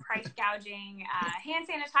up and price gouging hand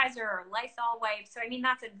sanitizer or Lysol wipes. So, I mean,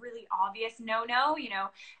 that's a really obvious no-no,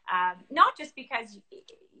 not just because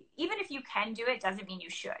even if you can do it, doesn't mean you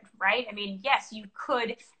should, right? I mean, yes, you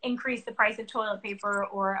could increase the price of toilet paper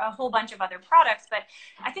or a whole bunch of other products, but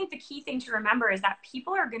I think the key thing to remember is that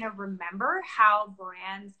people are going to remember how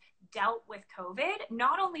brands dealt with COVID,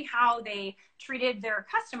 not only how they treated their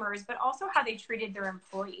customers, but also how they treated their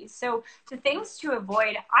employees. So the things to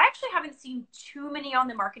avoid, I actually haven't seen too many on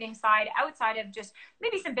the marketing side outside of just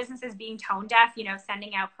maybe some businesses being tone deaf,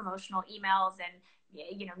 sending out promotional emails and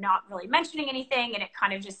not really mentioning anything and it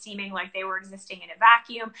kind of just seeming like they were existing in a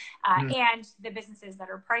vacuum, and the businesses that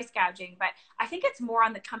are price gouging. But I think it's more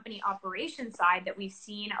on the company operation side that we've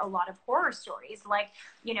seen a lot of horror stories, like,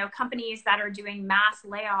 companies that are doing mass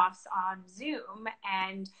layoffs on Zoom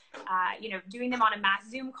and, doing them on a mass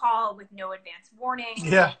Zoom call with no advance warning.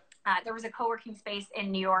 Yeah. There was a co-working space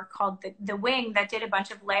in New York called the Wing that did a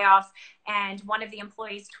bunch of layoffs, and one of the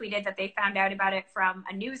employees tweeted that they found out about it from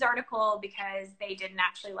a news article because they didn't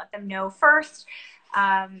actually let them know first.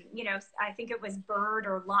 I think it was Bird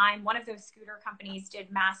or Lime, one of those scooter companies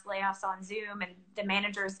did mass layoffs on Zoom, and the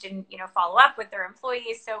managers didn't, follow up with their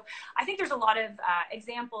employees. So I think there's a lot of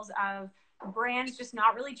examples of brands just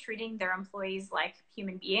not really treating their employees like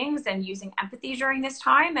human beings and using empathy during this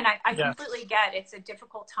time. And I Yes. completely get it's a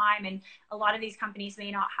difficult time, and a lot of these companies may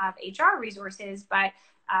not have HR resources, but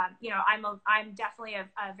I'm definitely a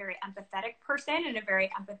very empathetic person and a very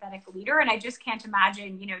empathetic leader. And I just can't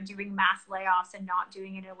imagine, doing mass layoffs and not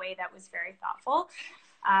doing it in a way that was very thoughtful.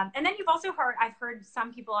 And then I've heard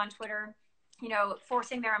some people on Twitter,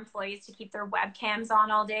 forcing their employees to keep their webcams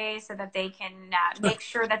on all day so that they can make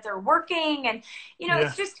sure that they're working. And,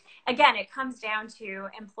 It's just, again, it comes down to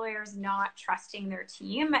employers not trusting their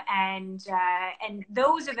team. And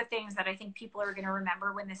those are the things that I think people are going to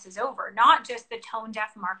remember when this is over, not just the tone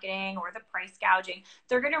deaf marketing or the price gouging.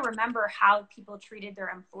 They're going to remember how people treated their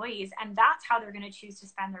employees. And that's how they're going to choose to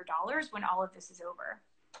spend their dollars when all of this is over.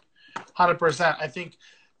 100%. I think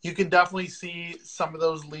you can definitely see some of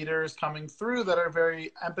those leaders coming through that are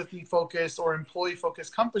very empathy focused or employee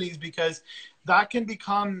focused companies, because that can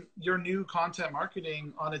become your new content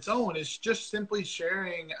marketing on its own. It's just simply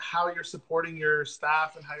sharing how you're supporting your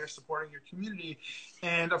staff and how you're supporting your community.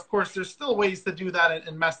 And of course, there's still ways to do that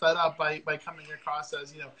and mess that up by coming across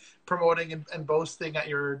as, promoting and boasting at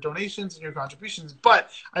your donations and your contributions. But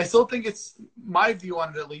I still think my view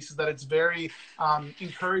on it, at least, is that it's very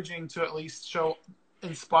encouraging to at least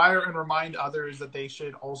inspire and remind others that they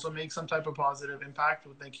should also make some type of positive impact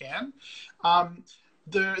when they can.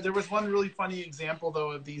 There was one really funny example, though,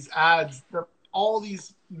 of these ads. All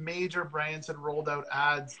these major brands had rolled out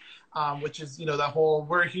ads, which is, that whole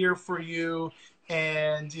 "we're here for you"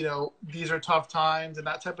 and, these are tough times and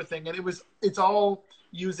that type of thing. And it's all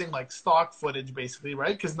using like stock footage, basically,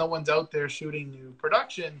 right? Because no one's out there shooting new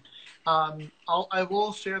production. I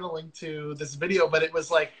will share the link to this video, but it was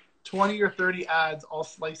like 20 or 30 ads all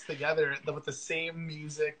sliced together with the same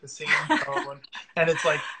music, the same tone, and it's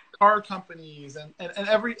like car companies and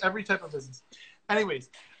every type of business. Anyways,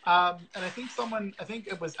 and I think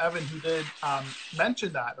it was Evan who did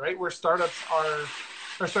mention that, right? Where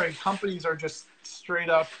companies are just straight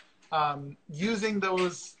up using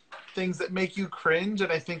those things that make you cringe,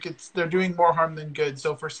 and I think they're doing more harm than good.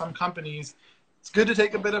 So for some companies, it's good to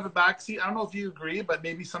take a bit of a backseat. I don't know if you agree, but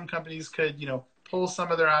maybe some companies could, pull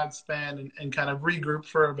some of their ad spend and kind of regroup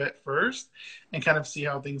for a bit first and kind of see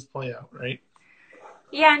how things play out, right?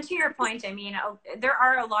 Yeah, and to your point, I mean, there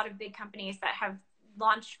are a lot of big companies that have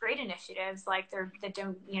launched great initiatives, like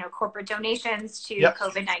corporate donations to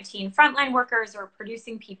COVID-19 frontline workers, or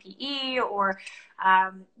producing PPE, or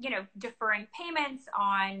deferring payments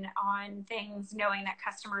on things, knowing that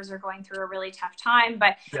customers are going through a really tough time.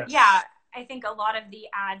 But yeah, I think a lot of the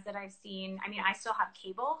ads that I've seen, I mean, I still have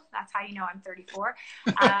cable. That's how you know I'm 34.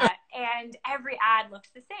 and every ad looks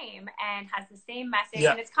the same and has the same message.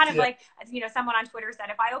 Yeah. And it's kind of like, someone on Twitter said,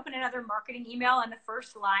 if I open another marketing email and the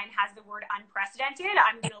first line has the word unprecedented,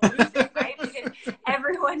 I'm going to lose it, right? Because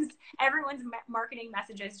everyone's marketing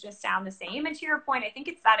messages just sound the same. And to your point, I think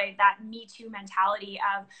it's that Me Too mentality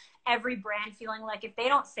of every brand feeling like if they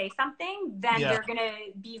don't say something, then they're going to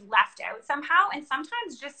be left out somehow. And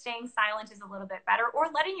sometimes just staying silent is a little bit better, or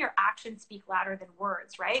letting your actions speak louder than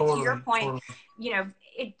words, right? To your point,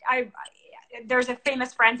 there's a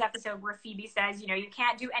famous Friends episode where Phoebe says, you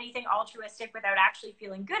can't do anything altruistic without actually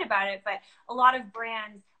feeling good about it. But a lot of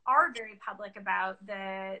brands are very public about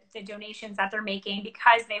the donations that they're making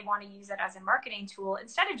because they want to use it as a marketing tool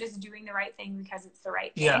instead of just doing the right thing because it's the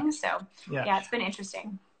right thing. So it's been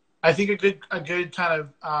interesting. I think a good kind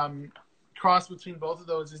of cross between both of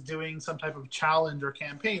those is doing some type of challenge or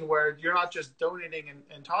campaign where you're not just donating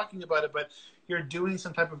and talking about it, but you're doing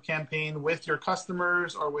some type of campaign with your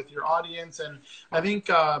customers or with your audience. And I think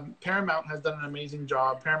Paramount has done an amazing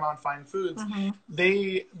job. Paramount Fine Foods,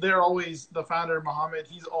 they're always, the founder, Mohammed,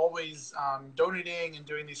 he's always donating and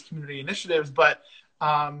doing these community initiatives. But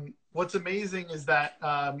what's amazing is that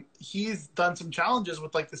he's done some challenges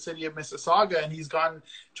with like the city of Mississauga, and he's gone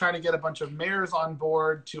trying to get a bunch of mayors on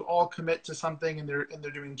board to all commit to something, and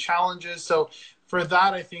they're doing challenges. So for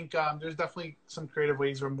that, I think there's definitely some creative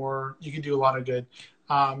ways where you can do a lot of good.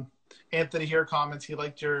 Anthony here comments he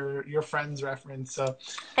liked your Friends reference. So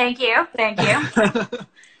thank you.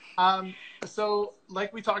 So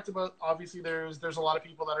like we talked about, obviously there's a lot of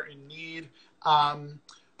people that are in need.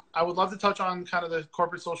 I would love to touch on kind of the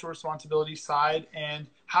corporate social responsibility side and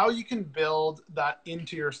how you can build that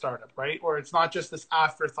into your startup, right? Where it's not just this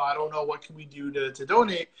afterthought, oh no, what can we do to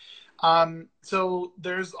donate? So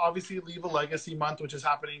there's obviously Leave a Legacy Month, which is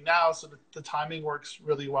happening now. So the timing works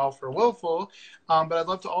really well for Willful. But I'd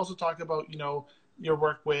love to also talk about, your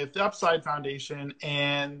work with the Upside Foundation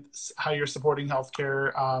and how you're supporting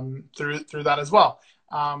healthcare through that as well.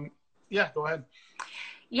 Go ahead.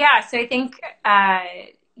 Yeah, so I think,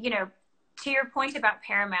 to your point about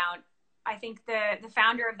Paramount, I think the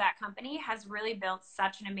founder of that company has really built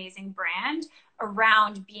such an amazing brand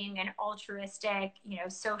around being an altruistic,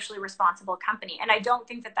 socially responsible company. And I don't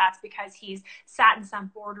think that that's because he's sat in some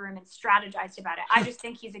boardroom and strategized about it. I just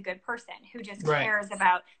think he's a good person who just cares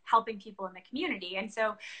about helping people in the community. And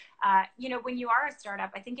so, when you are a startup,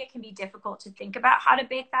 I think it can be difficult to think about how to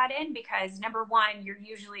bake that in because number one, you're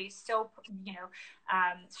usually so,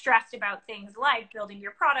 stressed about things like building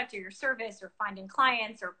your product or your service or finding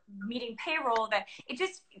clients or meeting payroll that it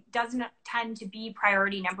just doesn't tend to be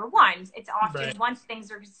priority number one. It's often once things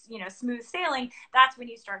are, smooth sailing, that's when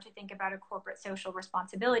you start to think about a corporate social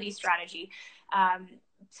responsibility strategy.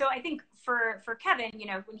 So I think for Kevin,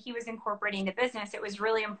 when he was incorporating the business, it was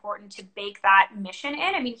really important to bake that mission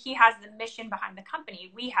in. I mean, he has the mission behind the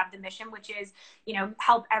company. We have the mission, which is,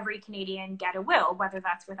 help every Canadian get a will, whether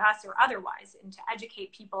that's with us or otherwise, and to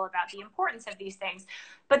educate people about the importance of these things.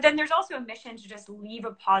 But then there's also a mission to just leave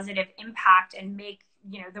a positive impact and make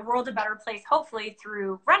the world a better place, hopefully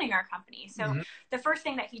through running our company. So the first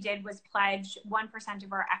thing that he did was pledge 1%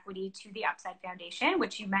 of our equity to the Upside Foundation,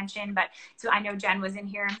 which you mentioned, but so I know Jen was in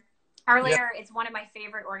here earlier. It's one of my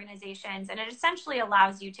favorite organizations, and it essentially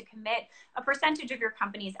allows you to commit a percentage of your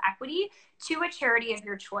company's equity to a charity of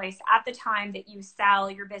your choice at the time that you sell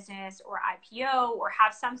your business or IPO or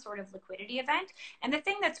have some sort of liquidity event. And the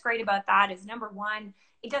thing that's great about that is, number one,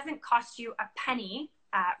 it doesn't cost you a penny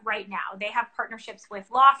right now. They have partnerships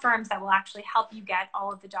with law firms that will actually help you get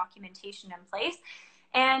all of the documentation in place.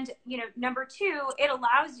 And, number two, it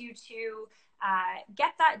allows you to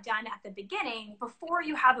get that done at the beginning before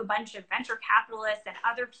you have a bunch of venture capitalists and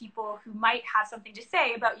other people who might have something to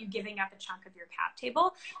say about you giving up a chunk of your cap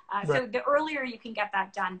table. So the earlier you can get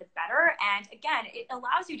that done, the better. And again, it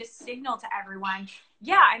allows you to signal to everyone,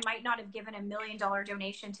 I might not have given $1 million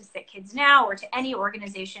donation to Sick Kids Now or to any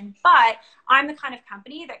organization, but I'm the kind of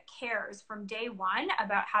company that cares from day one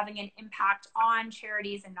about having an impact on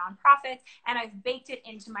charities and nonprofits, and I've baked it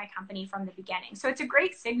into my company from the beginning. So it's a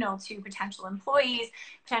great signal to potential employees,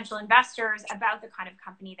 potential investors about the kind of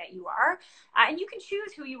company that you are. And you can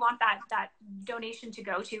choose who you want that donation to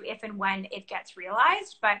go to if and when it gets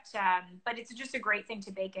realized, but it's just a great thing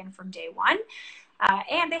to bake in from day one.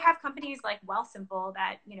 And they have companies like Wealthsimple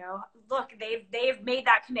that, look, they've made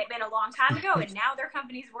that commitment a long time ago, and now their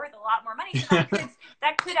company's worth a lot more money. So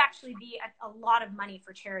that could actually be a lot of money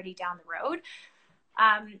for charity down the road.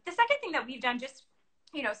 The second thing that we've done, just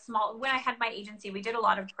small, when I had my agency, we did a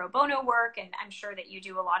lot of pro bono work, and I'm sure that you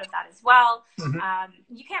do a lot of that as well.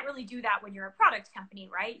 You can't really do that when you're a product company,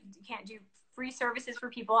 right? You can't do free services for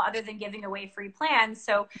people other than giving away free plans.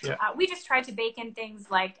 So we just tried to bake in things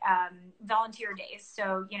like volunteer days.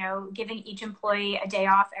 So, giving each employee a day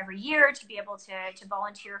off every year to be able to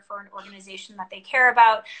volunteer for an organization that they care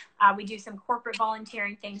about. We do some corporate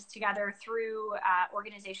volunteering things together through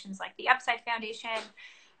organizations like the Upside Foundation.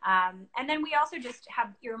 And then we also just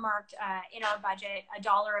have earmarked in our budget a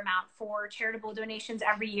dollar amount for charitable donations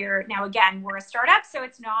every year. Now, again, we're a startup, so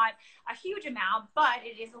it's not a huge amount, but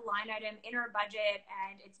it is a line item in our budget,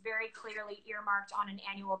 and it's very clearly earmarked on an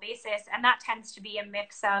annual basis. And that tends to be a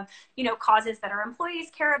mix of, causes that our employees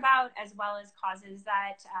care about, as well as causes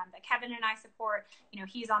that Kevin and I support.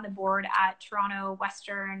 He's on the board at Toronto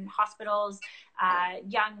Western Hospital's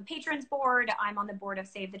Young Patrons Board. I'm on the board of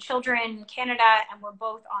Save the Children Canada, and we're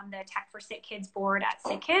both on the Tech for Sick Kids board at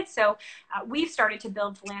Sick Kids. So we've started to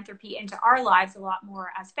build philanthropy into our lives a lot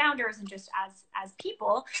more as founders and just as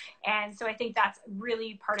people. And so I think that's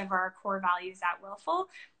really part of our core values at Willful.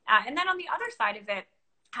 And then on the other side of it,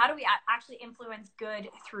 how do we actually influence good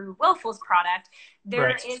through Willful's product?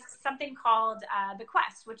 There is something called the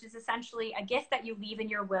Quest, which is essentially a gift that you leave in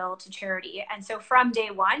your will to charity. And so from day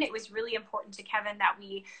one, it was really important to Kevin that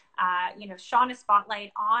we, shone a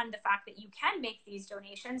spotlight on the fact that you can make these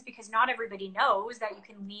donations, because not everybody knows that you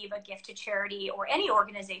can leave a gift to charity or any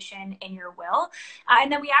organization in your will.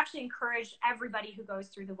 And then we actually encourage everybody who goes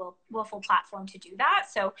through the Willful platform to do that.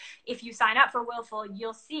 So if you sign up for Willful,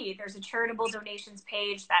 you'll see there's a charitable donations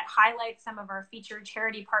page that highlights some of our featured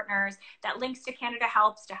charity partners, that links to Canada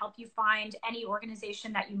Helps to help you find any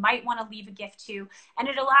organization that you might want to leave a gift to. And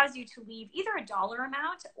it allows you to leave either a dollar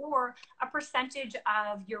amount or a percentage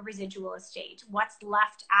of your residual estate, what's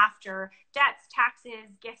left after debts,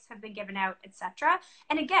 taxes, gifts have been given out, etc.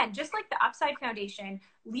 And again, just like the Upside Foundation,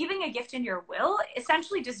 leaving a gift in your will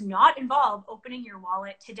essentially does not involve opening your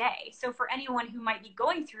wallet today. So for anyone who might be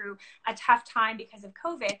going through a tough time because of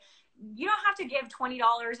COVID, you don't have to give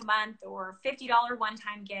 $20 a month or $50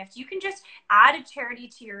 one-time gift. You can just add a charity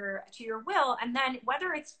to your will, and then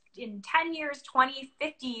whether it's in 10 years, 20,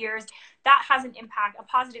 50 years, that has a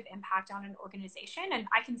positive impact on an organization. And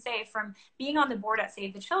I can say, from being on the board at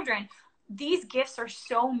Save the Children, these gifts are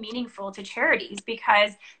so meaningful to charities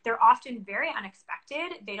because they're often very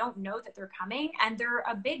unexpected. They don't know that they're coming, and they're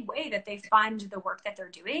a big way that they fund the work that they're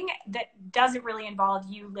doing that doesn't really involve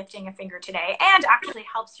you lifting a finger today, and actually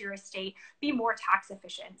helps your estate be more tax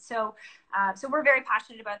efficient. So we're very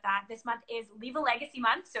passionate about that. This month is Leave a Legacy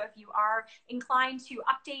month. So if you are inclined to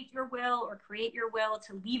update your will or create your will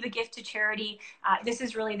to leave a gift to charity, this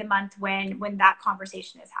is really the month when that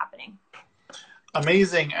conversation is happening.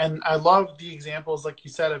 Amazing. And I love the examples, like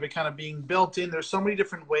you said, of it kind of being built in. There's so many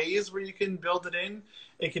different ways where you can build it in.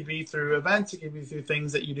 It could be through events. It could be through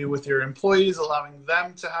things that you do with your employees, allowing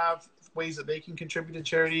them to have ways that they can contribute to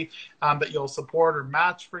charity that you'll support or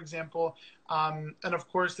match, for example. And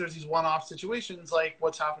of course, there's these one-off situations like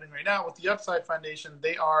what's happening right now with the Upside Foundation.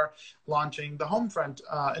 They are launching the Homefront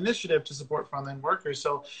initiative to support frontline workers.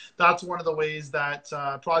 So that's one of the ways that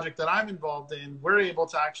project that I'm involved in, we're able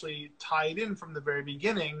to actually tie it in from the very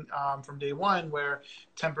beginning, from day one, where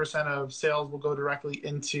 10% of sales will go directly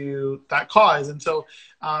into that cause. And so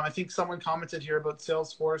I think someone commented here about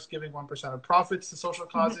Salesforce giving 1% of profits to social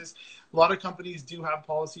causes. A lot of companies do have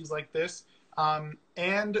policies like this.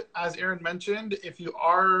 And as Erin mentioned, if you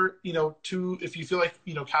are, if you feel like,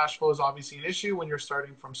 cash flow is obviously an issue when you're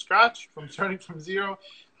starting from scratch, starting from zero,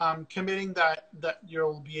 committing that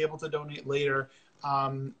you'll be able to donate later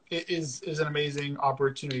is an amazing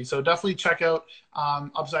opportunity. So definitely check out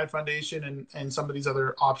Upside Foundation and some of these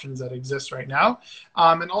other options that exist right now.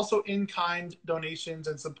 And also in-kind donations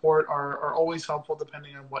and support are always helpful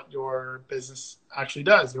depending on what your business actually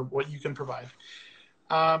does or what you can provide.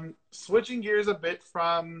 Switching gears a bit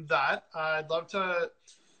from that, I'd love to,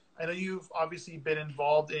 I know you've obviously been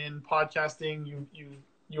involved in podcasting.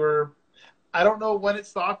 You're, I don't know when it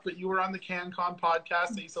stopped, but you were on the CanCon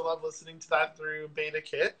podcast. I used to love listening to that through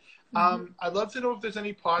BetaKit. I'd love to know if there's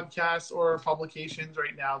any podcasts or publications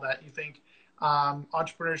right now that you think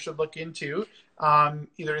entrepreneurs should look into,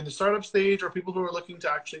 either in the startup stage or people who are looking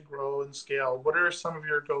to actually grow and scale. What are some of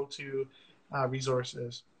your go-to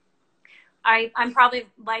resources? I'm probably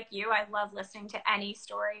like you. I love listening to any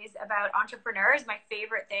stories about entrepreneurs. My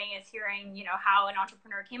favorite thing is hearing, how an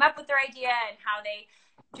entrepreneur came up with their idea and how they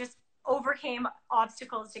just overcame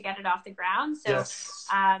obstacles to get it off the ground. So, yes.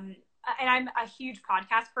 and I'm a huge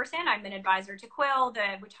podcast person. I'm an advisor to Quill,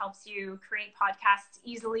 which helps you create podcasts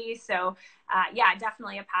easily. So yeah,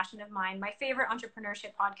 definitely a passion of mine. My favorite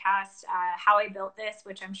entrepreneurship podcast, How I Built This,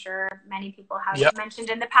 which I'm sure many people have mentioned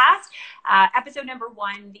in the past. Episode number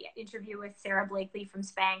 1, the interview with Sarah Blakely from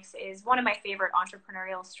Spanx, is one of my favorite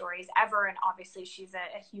entrepreneurial stories ever. And obviously she's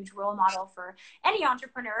a huge role model for any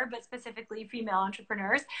entrepreneur, but specifically female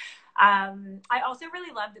entrepreneurs. I also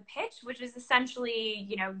really love The Pitch, which is essentially,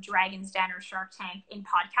 Dragon's Den or Shark Tank in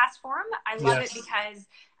podcast form. I love it because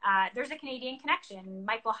there's a Canadian connection.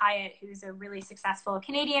 Michael Hyatt, who's a really successful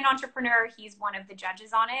Canadian entrepreneur, he's one of the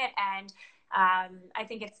judges on it. And I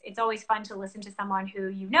think it's always fun to listen to someone who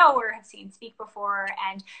you know or have seen speak before.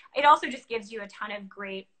 And it also just gives you a ton of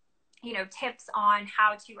great, tips on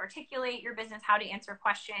how to articulate your business, how to answer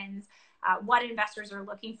questions, what investors are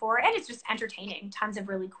looking for. And it's just entertaining, tons of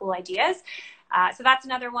really cool ideas. So that's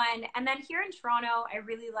another one. And then here in Toronto, I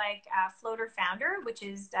really like Floater Founder, which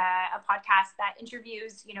is a podcast that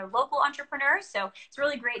interviews, local entrepreneurs. So it's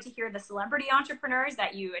really great to hear the celebrity entrepreneurs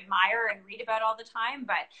that you admire and read about all the time.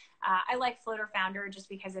 But I like Floater Founder just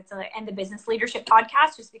because and the Business Leadership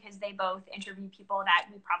Podcast, just because they both interview people that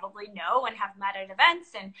we probably know and have met at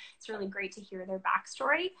events. And it's really great to hear their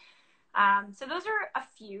backstory. So those are a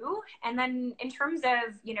few. And then in terms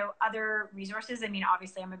of, other resources, I mean,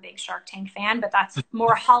 obviously I'm a big Shark Tank fan, but that's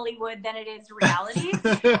more Hollywood than it is reality.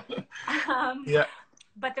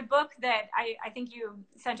 But the book that I think you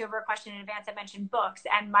sent over a question in advance, I mentioned books,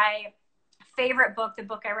 and my favorite book, the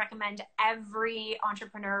book I recommend every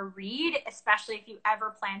entrepreneur read, especially if you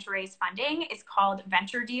ever plan to raise funding, is called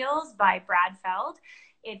Venture Deals by Brad Feld.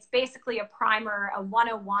 It's basically a primer, a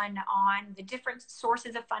 101 on the different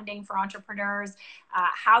sources of funding for entrepreneurs,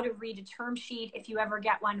 how to read a term sheet if you ever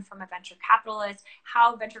get one from a venture capitalist,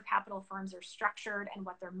 how venture capital firms are structured and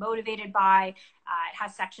what they're motivated by. It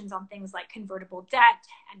has sections on things like convertible debt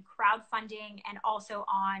and crowdfunding, and also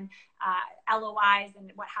on LOIs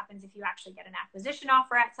and what happens if you actually get an acquisition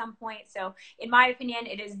offer at some point. So in my opinion,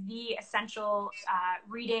 it is the essential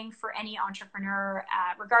reading for any entrepreneur,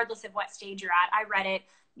 regardless of what stage you're at. I read it,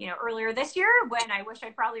 earlier this year when I wish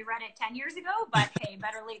I'd probably read it 10 years ago, but hey,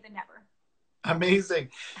 better late than never. Amazing.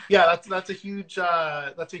 Yeah, that's a huge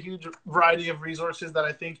variety of resources that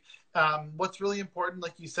I think what's really important,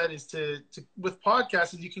 like you said, is to with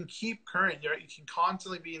podcasts, is you can keep current. You can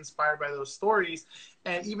constantly be inspired by those stories,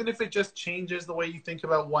 and even if it just changes the way you think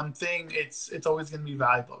about one thing, it's always going to be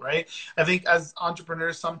valuable, right? I think as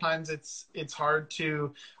entrepreneurs, sometimes it's hard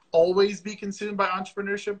to always be consumed by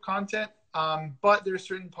entrepreneurship content, but there's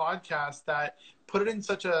certain podcasts that put it in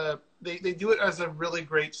such a they do it as a really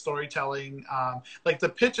great storytelling. Like The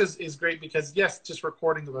Pitch is great because, yes, just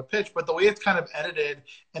recording of a pitch, but the way it's kind of edited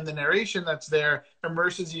and the narration that's there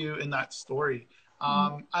immerses you in that story.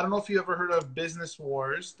 I don't know if you ever heard of Business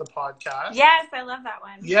Wars, the podcast. Yes, I love that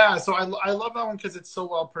one. Yeah, so I love that one because it's so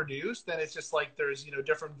well produced, and it's just like there's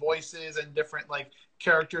different voices and different like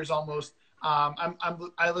characters almost.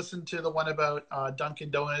 I listened to the one about Dunkin'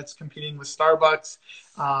 Donuts competing with Starbucks.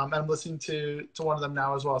 I'm listening to one of them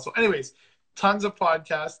now as well. So anyways, tons of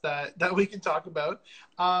podcasts that we can talk about.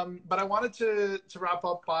 But I wanted to wrap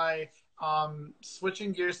up by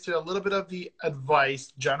switching gears to a little bit of the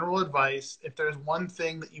advice, general advice. If there's one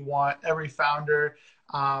thing that you want every founder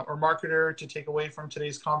or marketer to take away from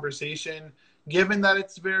today's conversation, given that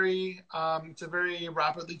it's a very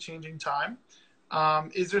rapidly changing time,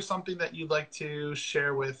 is there something that you'd like to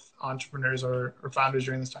share with entrepreneurs or founders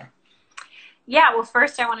during this time? Yeah, well,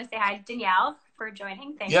 first I want to say hi to Danielle for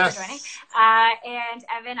joining. Thanks for joining. And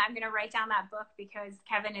Evan, I'm going to write down that book because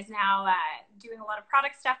Kevin is now doing a lot of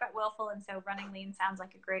product stuff at Willful, and so Running Lean sounds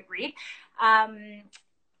like a great read.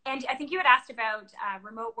 And I think you had asked about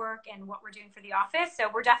remote work and what we're doing for the office. So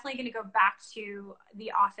we're definitely going to go back to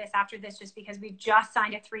the office after this, just because we just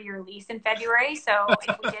signed a 3-year lease in February. So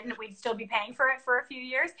if we didn't, we'd still be paying for it for a few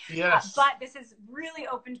years. Yes. But this has really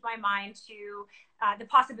opened my mind to the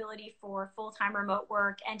possibility for full-time remote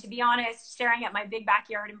work. And to be honest, staring at my big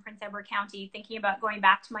backyard in Prince Edward County, thinking about going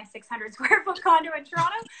back to my 600 square foot condo in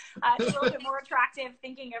Toronto, it's a little bit more attractive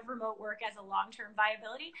thinking of remote work as a long-term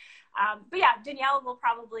viability. But yeah, Danielle will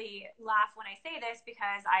probably laugh when I say this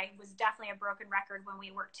because I was definitely a broken record when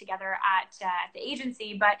we worked together at the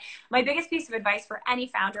agency. But my biggest piece of advice for any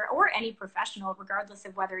founder or any professional, regardless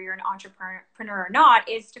of whether you're an entrepreneur or not,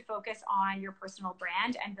 is to focus on your personal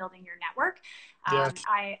brand and building your network.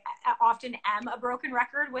 I often am a broken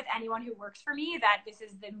record with anyone who works for me that this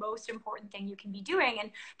is the most important thing you can be doing.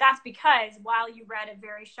 And that's because while you read a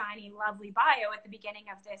very shiny, lovely bio at the beginning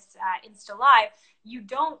of this Insta Live, you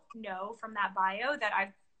don't know from that bio that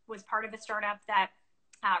I was part of a startup that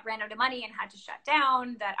ran out of money and had to shut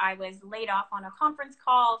down, that I was laid off on a conference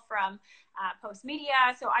call from Post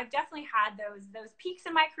Media. So I've definitely had those peaks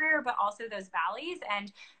in my career, but also those valleys.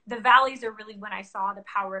 And the valleys are really when I saw the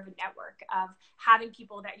power of a network, of having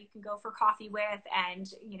people that you can go for coffee with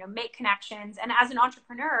and, you know, make connections. And as an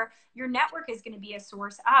entrepreneur, your network is going to be a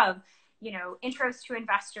source of, you know, intros to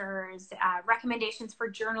investors, recommendations for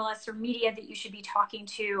journalists or media that you should be talking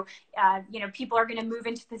to. You know, people are going to move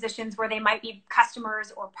into positions where they might be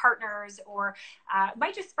customers or partners, or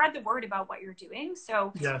might just spread the word about what you're doing.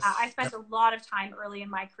 So Yes. I spent a lot of time early in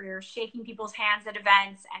my career shaking people's hands at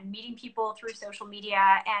events and meeting people through social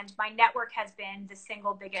media. And my network has been the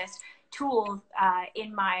single biggest tool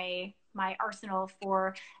in my arsenal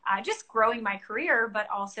for just growing my career, but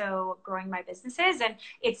also growing my businesses. And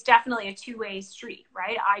it's definitely a two-way street,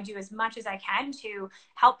 right? I do as much as I can to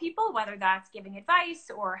help people, whether that's giving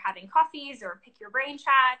advice or having coffees or pick your brain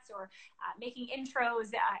chats or making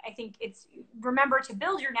intros. I think it's, remember to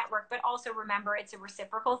build your network, but also remember it's a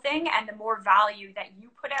reciprocal thing. And the more value that you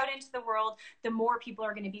put out into the world, the more people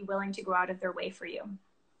are going to be willing to go out of their way for you.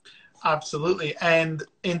 Absolutely. And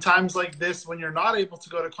in times like this, when you're not able to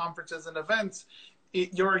go to conferences and events,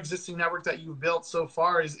 your existing network that you've built so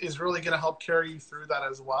far is really going to help carry you through that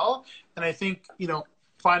as well. And I think, you know,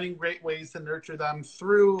 finding great ways to nurture them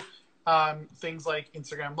through things like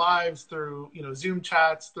Instagram Lives, through, you know, Zoom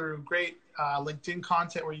chats, through great LinkedIn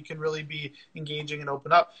content where you can really be engaging and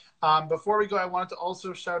open up. Before we go, I wanted to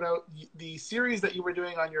also shout out the series that you were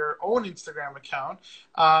doing on your own Instagram account,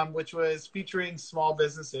 which was featuring small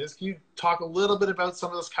businesses. Can you talk a little bit about some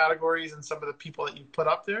of those categories and some of the people that you put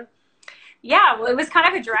up there? Yeah, well, it was kind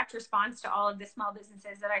of a direct response to all of the small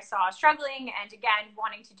businesses that I saw struggling, and again,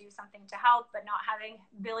 wanting to do something to help, but not having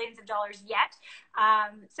billions of dollars yet.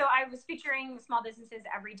 So I was featuring small businesses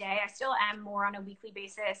every day. I still am more on a weekly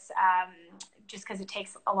basis, just because it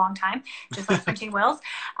takes a long time, just like printing wills.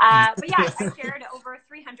 But yeah, I shared over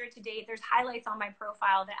 300 to date. There's highlights on my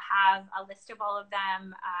profile that have a list of all of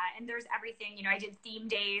them. And there's everything, you know, I did theme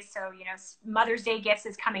days. So, you know, Mother's Day gifts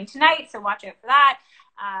is coming tonight, so watch out for that.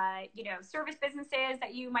 You know, service businesses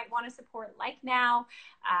that you might want to support, like Now.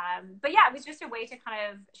 But yeah, it was just a way to kind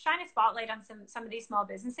of shine a spotlight on some of these small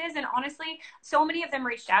businesses. And honestly, so many of them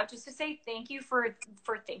reached out just to say thank you for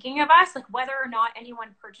thinking of us. Like, whether or not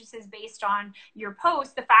anyone purchases based on your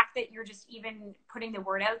post, the fact that you're just even putting the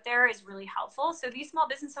word out there is really helpful. So these small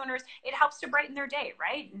business owners, it helps to brighten their day,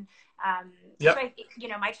 right? And yep. so you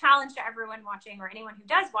know, my challenge to everyone watching, or anyone who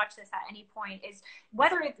does watch this at any point, is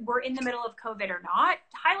whether we're in the middle of COVID or not,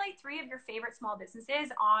 highlight 3 of your favorite small businesses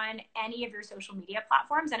on any of your social media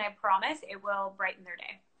platforms, and I promise it will brighten their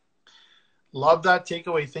day. Love that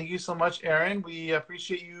takeaway. Thank you so much, Erin. We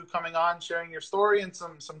appreciate you coming on, sharing your story and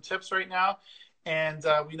some tips right now. And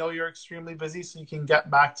we know you're extremely busy, so you can get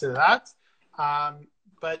back to that.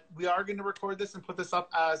 But we are going to record this and put this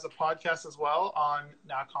up as a podcast as well on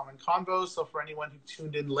Now Common Convos. So for anyone who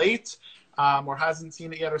tuned in late or hasn't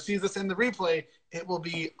seen it yet or sees this in the replay, it will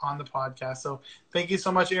be on the podcast. So thank you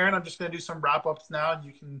so much, Erin. I'm just going to do some wrap-ups now, and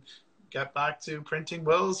you can get back to printing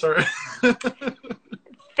wills. Or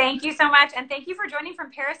Thank you so much. And thank you for joining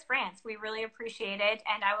from Paris, France. We really appreciate it.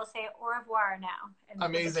 And I will say au revoir now. And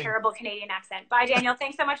amazing. With a terrible Canadian accent. Bye, Daniel.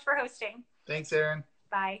 Thanks so much for hosting. Thanks, Erin.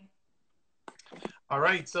 Bye. All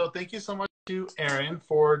right. So thank you so much to Erin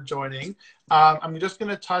for joining. I'm just going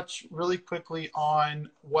to touch really quickly on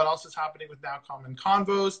what else is happening with Now Common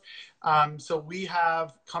Convos. So we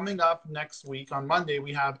have coming up next week on Monday,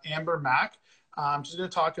 we have Amber Mack. She's going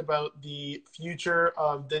to talk about the future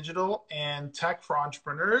of digital and tech for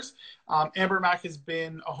entrepreneurs. Amber Mack has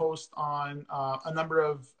been a host on a number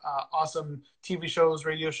of awesome TV shows,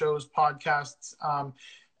 radio shows, podcasts.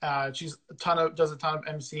 She's does a ton of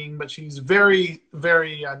emceeing, but she's very,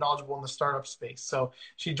 very knowledgeable in the startup space. So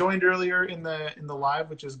she joined earlier in the live,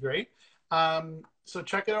 which is great. So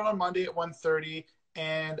check it out on Monday at 1:30.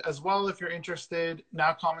 And as well, if you're interested,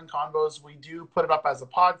 Now Common Convos, we do put it up as a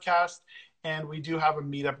podcast. And we do have a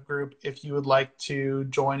meetup group if you would like to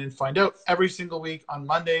join and find out every single week on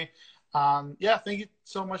Monday. Yeah, thank you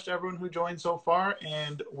so much to everyone who joined so far,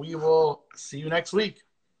 and we will see you next week.